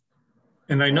past.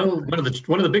 And I know one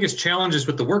of the biggest challenges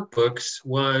with the workbooks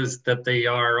was that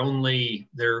they're only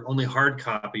hard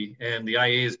copy, and the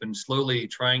IA has been slowly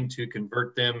trying to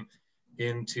convert them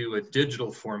into a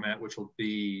digital format, which will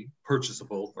be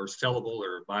purchasable or sellable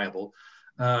or viable,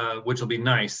 which will be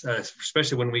nice,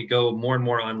 especially when we go more and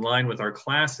more online with our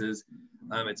classes.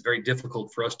 It's very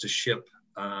difficult for us to ship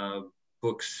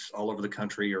books all over the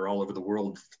country or all over the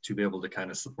world to be able to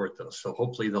kind of support those. So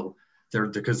hopefully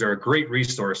because they're a great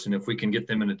resource, and if we can get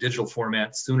them in a digital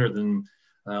format sooner than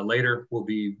later, will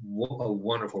be a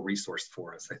wonderful resource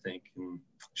for us, I think, and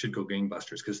should go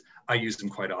gangbusters, because I use them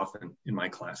quite often in my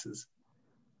classes.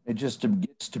 It just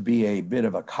gets to be a bit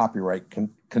of a copyright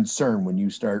concern when you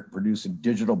start producing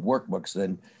digital workbooks.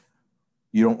 Then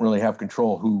you don't really have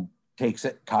control who takes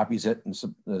it, copies it, and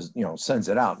sends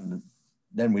it out. And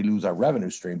then we lose our revenue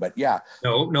stream. But yeah.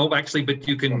 No, actually, but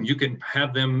you can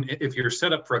have them, if you're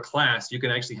set up for a class, you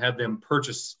can actually have them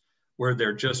purchase where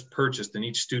they're just purchased, and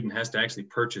each student has to actually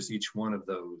purchase each one of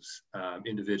those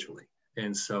individually.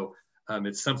 And so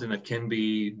it's something that can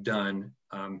be done.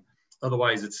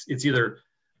 Otherwise, it's either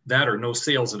that or no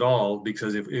sales at all,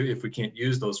 because if we can't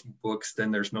use those books,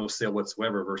 then there's no sale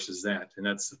whatsoever versus that. And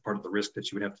that's part of the risk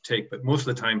that you would have to take. But most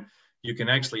of the time, you can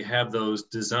actually have those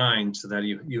designed so that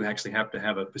you actually have to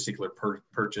have a particular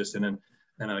purchase and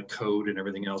a code and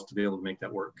everything else to be able to make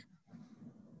that work.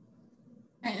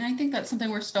 And I think that's something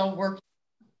we're still working.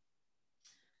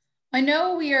 I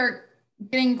know we are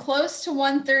getting close to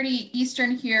 1:30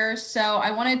 Eastern here, so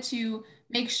I wanted to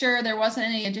make sure there wasn't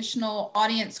any additional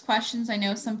audience questions. I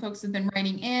know some folks have been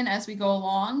writing in as we go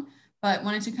along, but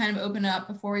wanted to kind of open up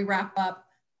before we wrap up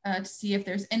to see if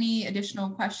there's any additional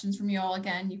questions from you all.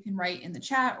 Again, you can write in the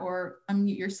chat or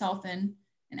unmute yourself and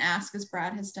ask, as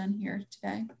Brad has done here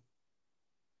today.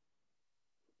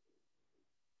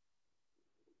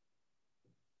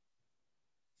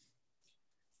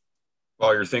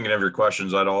 While you're thinking of your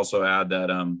questions, I'd also add that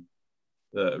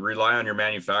rely on your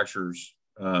manufacturers.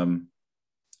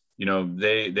 You know,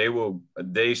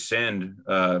 they send,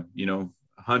 you know,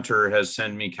 Hunter has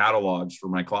sent me catalogs for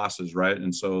my classes, right?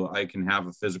 And so I can have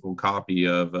a physical copy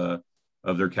of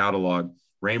their catalog.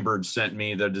 Rainbird sent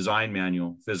me the design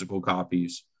manual, physical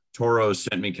copies. Toro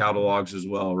sent me catalogs as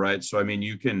well, right? So I mean,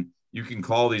 you can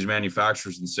call these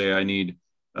manufacturers and say, I need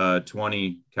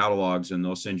 20 catalogs, and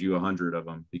they'll send you 100 of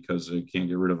them because they can't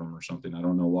get rid of them or something. I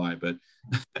don't know why, but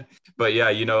but yeah,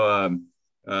 you know,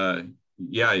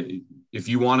 yeah, if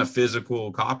you want a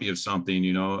physical copy of something,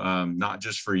 you know, not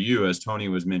just for you, as Tony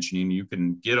was mentioning, you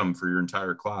can get them for your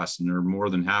entire class, and they're more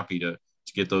than happy to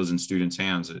get those in students'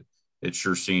 hands. It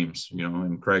sure seems, you know,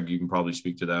 and Craig, you can probably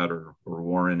speak to that, or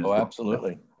Warren. Oh,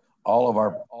 absolutely. All of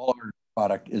our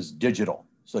product is digital,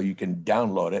 so you can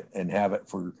download it and have it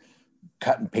for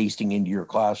cut and pasting into your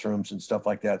classrooms and stuff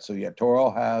like that. So yeah, Toro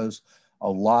has a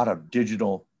lot of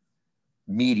digital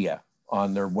media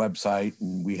on their website,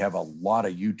 and we have a lot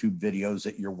of YouTube videos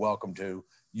that you're welcome to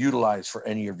utilize for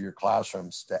any of your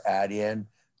classrooms to add in,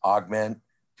 augment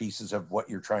pieces of what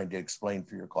you're trying to explain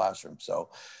for your classroom. So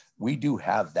we do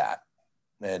have that.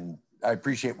 And I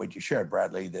appreciate what you shared,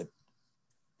 Bradley, that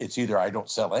it's either I don't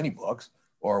sell any books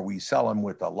or we sell them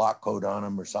with a lock code on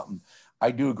them or something.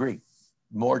 I do agree.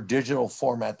 More digital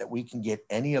format that we can get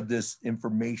any of this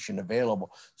information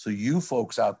available so you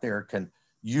folks out there can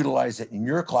utilize it in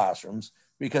your classrooms,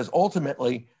 because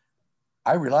ultimately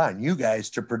I rely on you guys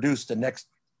to produce the next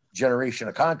generation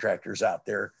of contractors out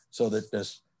there so that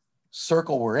this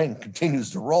circle we're in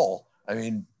continues to roll. I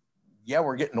mean, yeah,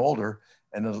 we're getting older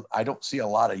and I don't see a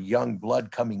lot of young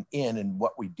blood coming in, and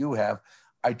what we do have,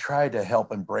 I try to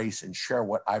help embrace and share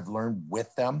what I've learned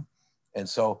with them. And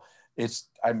so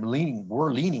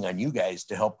we're leaning on you guys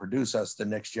to help produce us the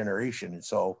next generation. And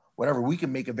so whatever we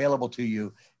can make available to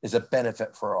you is a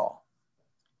benefit for all.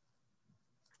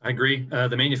 I agree.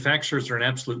 The manufacturers are an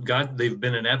absolute they've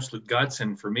been an absolute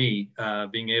godsend for me,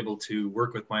 being able to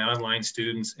work with my online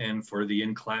students and for the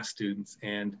in-class students.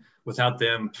 And without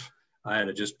them, it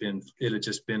had just been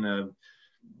a,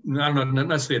 I don't know, not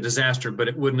necessarily a disaster, but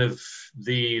it wouldn't have,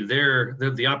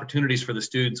 the opportunities for the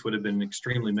students would have been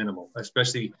extremely minimal,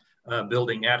 especially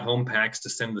building at-home packs to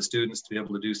send the students to be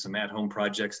able to do some at-home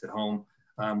projects at home.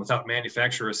 Without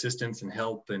manufacturer assistance and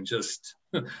help and just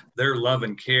their love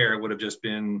and care would have just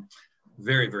been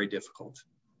very, very difficult.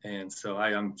 And so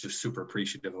I'm just super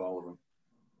appreciative of all of them.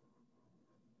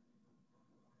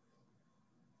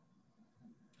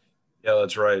 Yeah,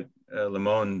 that's right.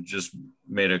 Limon just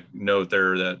made a note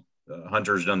there that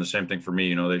Hunter's done the same thing for me.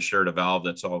 You know, they shared a valve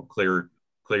that's all clear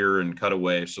and cut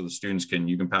away, so the students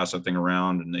you can pass that thing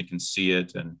around and they can see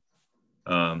it. And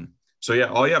so yeah,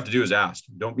 all you have to do is ask.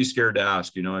 Don't be scared to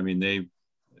ask. You know, I mean,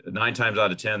 9 times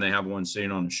out of 10 they have one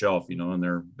sitting on a shelf. You know,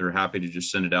 and they're happy to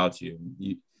just send it out to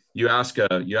you. You ask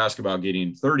about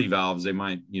getting 30 valves, they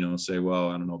might, you know, say, well,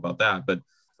 I don't know about that, but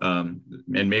and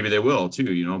maybe they will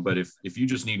too, you know. But if you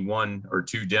just need 1 or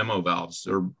 2 demo valves,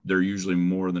 they're usually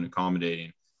more than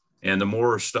accommodating. And the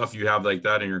more stuff you have like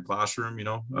that in your classroom, you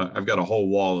know, I've got a whole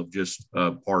wall of just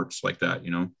parts like that,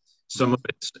 you know. Some of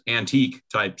it's antique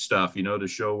type stuff, you know, to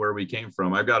show where we came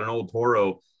from. I've got an old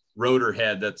Toro rotor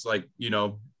head that's like, you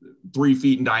know, 3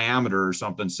 feet in diameter or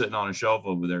something sitting on a shelf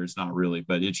over there. It's not really,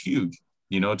 but it's huge,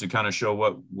 you know, to kind of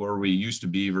show where we used to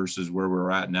be versus where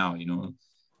we're at now, you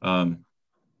know.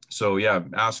 So yeah,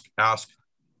 ask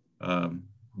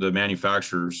the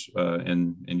manufacturers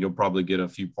and you'll probably get a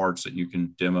few parts that you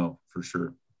can demo for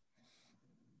sure.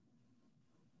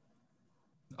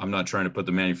 I'm not trying to put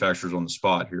the manufacturers on the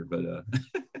spot here, but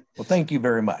well, thank you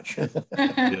very much.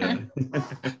 Yeah.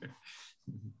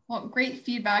 Well, great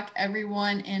feedback,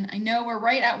 everyone. And I know we're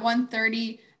right at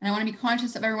 1:30, and I want to be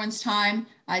conscious of everyone's time.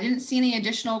 I didn't see any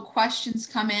additional questions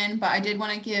come in, but I did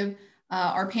want to give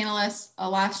our panelists a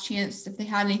last chance if they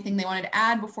had anything they wanted to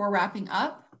add before wrapping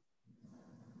up.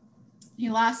 Any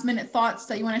last minute thoughts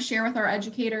that you want to share with our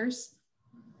educators?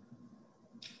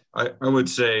 I would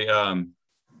say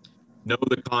know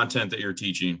the content that you're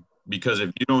teaching, because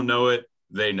if you don't know it,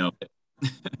 they know it.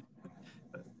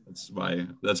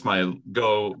 That's my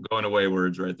going away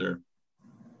words right there.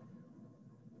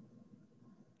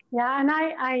 Yeah, and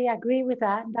I agree with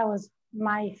that. That was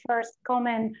my first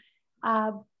comment.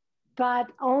 But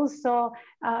also,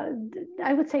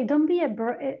 I would say don't be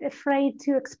afraid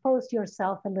to expose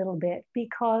yourself a little bit,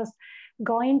 because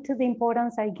going to the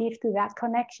importance I give to that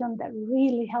connection that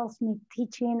really helps me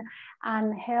teaching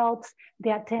and helps the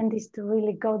attendees to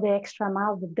really go the extra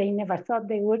mile that they never thought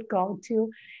they would go to,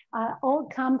 all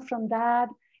come from that,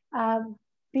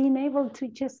 being able to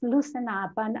just loosen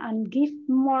up and give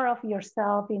more of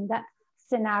yourself in that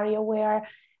scenario where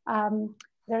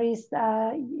there is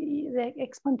the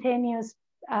spontaneous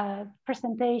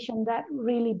presentation that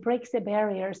really breaks the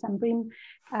barriers and bring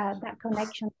that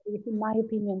connection that is, in my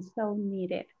opinion, so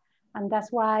needed. And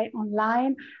that's why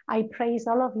online, I praise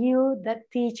all of you that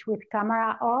teach with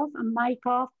camera off and mic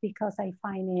off, because I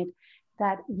find it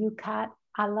that you cut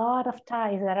a lot of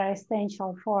ties that are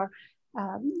essential for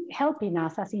helping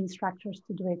us as instructors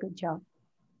to do a good job.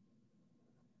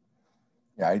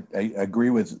 Yeah, I agree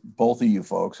with both of you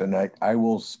folks, and I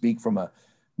will speak from a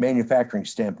manufacturing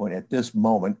standpoint at this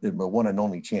moment, the one and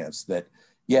only chance that,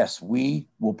 yes, we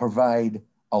will provide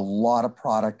a lot of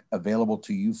product available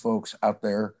to you folks out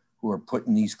there who are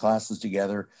putting these classes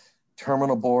together.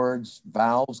 Terminal boards,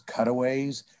 valves,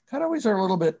 cutaways. Cutaways are a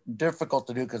little bit difficult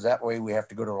to do because that way we have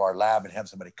to go to our lab and have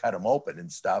somebody cut them open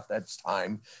and stuff. That's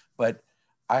time. But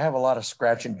I have a lot of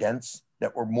scratch and dents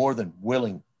that we're more than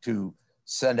willing to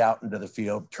send out into the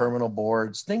field. Terminal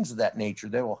boards, things of that nature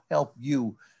that will help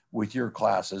you with your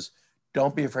classes.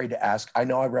 Don't be afraid to ask. I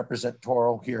know I represent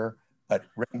Toro here, but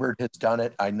Rainbird has done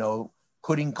it. I know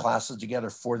putting classes together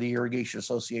for the Irrigation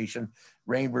Association,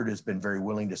 Rainbird has been very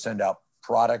willing to send out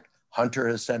product. Hunter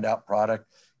has sent out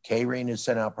product. K-Rain has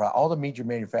sent out product. All the major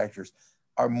manufacturers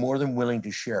are more than willing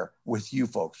to share with you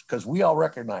folks, because we all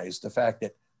recognize the fact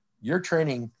that you're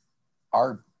training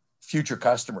our future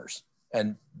customers.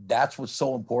 And that's what's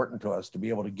so important to us, to be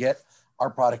able to get our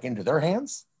product into their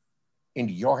hands,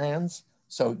 into your hands.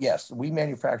 So yes, we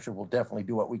manufacturers will definitely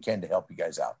do what we can to help you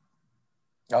guys out.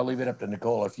 I'll leave it up to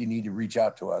Nicole if you need to reach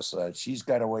out to us. She's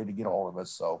got a way to get a hold of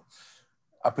us. So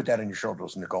I'll put that on your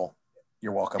shoulders, Nicole.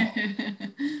 You're welcome.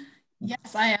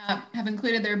 Yes, I have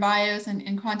included their bios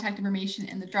and contact information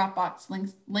in the Dropbox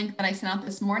link that I sent out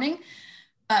this morning.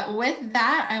 But with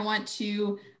that, I want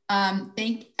to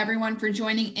thank everyone for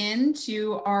joining in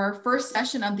to our first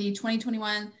session of the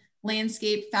 2021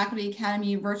 Landscape Faculty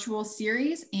Academy virtual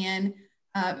series. And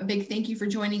a big thank you for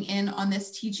joining in on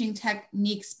this teaching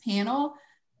techniques panel.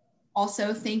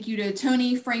 Also, thank you to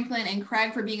Tony, Franklin, and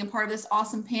Craig for being a part of this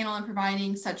awesome panel and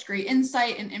providing such great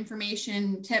insight and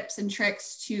information, tips, and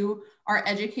tricks to our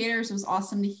educators. It was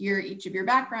awesome to hear each of your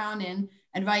background and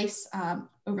advice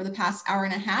over the past hour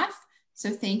and a half. So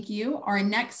thank you. Our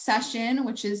next session,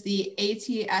 which is the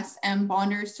ATSM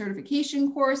Bonders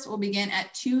Certification course, will begin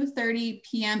at 2:30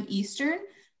 p.m. Eastern.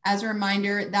 As a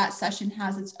reminder, that session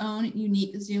has its own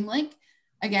unique Zoom link.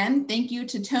 Again, thank you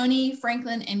to Tony,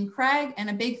 Franklin, and Craig, and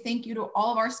a big thank you to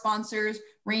all of our sponsors,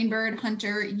 Rainbird,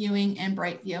 Hunter, Ewing, and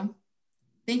Brightview.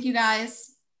 Thank you,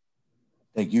 guys.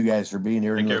 Thank you guys for being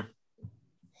here. Thank you.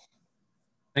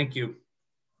 Thank you.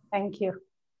 Thank you.